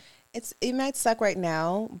 It might suck right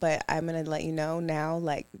now, but I'm gonna let you know now.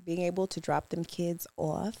 Like, being able to drop them kids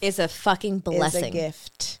off is a fucking blessing. Is a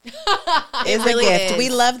gift. Is really a gift. Is. We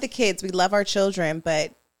love the kids. We love our children,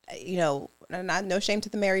 but you know, no shame to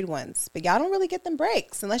the married ones, but y'all don't really get them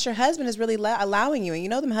breaks unless your husband is really allowing you. And you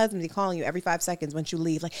know, them husbands be calling you every 5 seconds once you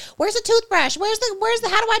leave, like, "Where's the toothbrush? Where's the?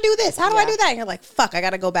 How do I do this? How do I do that?" And you're like, "Fuck, I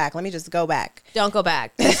gotta go back. Let me just go back." Don't go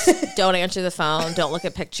back. Don't answer the phone. Don't look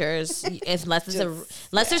at pictures. Unless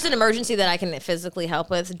there's an emergency that I can physically help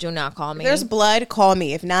with, do not call me. If there's blood, call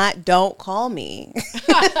me. If not, don't call me.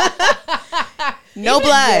 No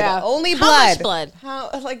blood, only blood. How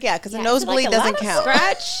much blood? Because a nosebleed doesn't count.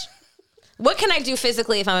 Scratch. What can I do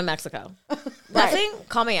physically if I'm in Mexico? Nothing?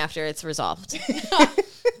 Call me after it's resolved.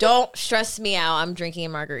 Don't stress me out. I'm drinking a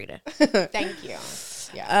margarita. Thank you.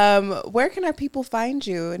 Yeah. Where can our people find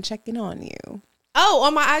you and check in on you? Oh,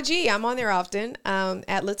 on my IG. I'm on there often.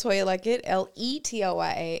 At Latoya Luckett,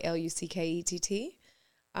 LETOYA LUCKETT.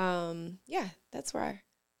 Yeah, that's where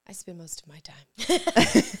I spend most of my time.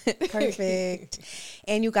 Perfect.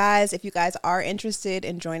 And you guys, if you guys are interested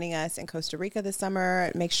in joining us in Costa Rica this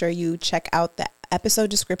summer, make sure you check out the episode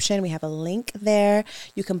description. We have a link there.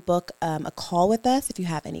 You can book a call with us if you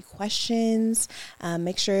have any questions.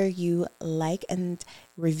 Make sure you like and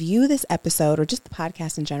review this episode or just the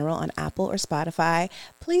podcast in general on Apple or Spotify.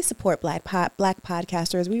 Please support Black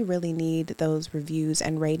podcasters. We really need those reviews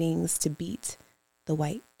and ratings to beat the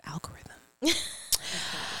white algorithm.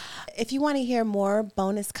 If you want to hear more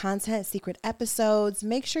bonus content, secret episodes,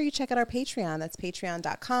 make sure you check out our Patreon. That's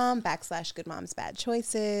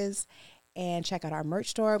patreon.com/goodmomsbadchoices. And check out our merch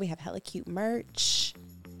store. We have hella cute merch.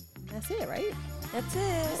 That's it, right? That's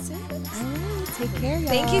it. All right. Take care, y'all.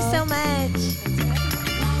 Thank you so much.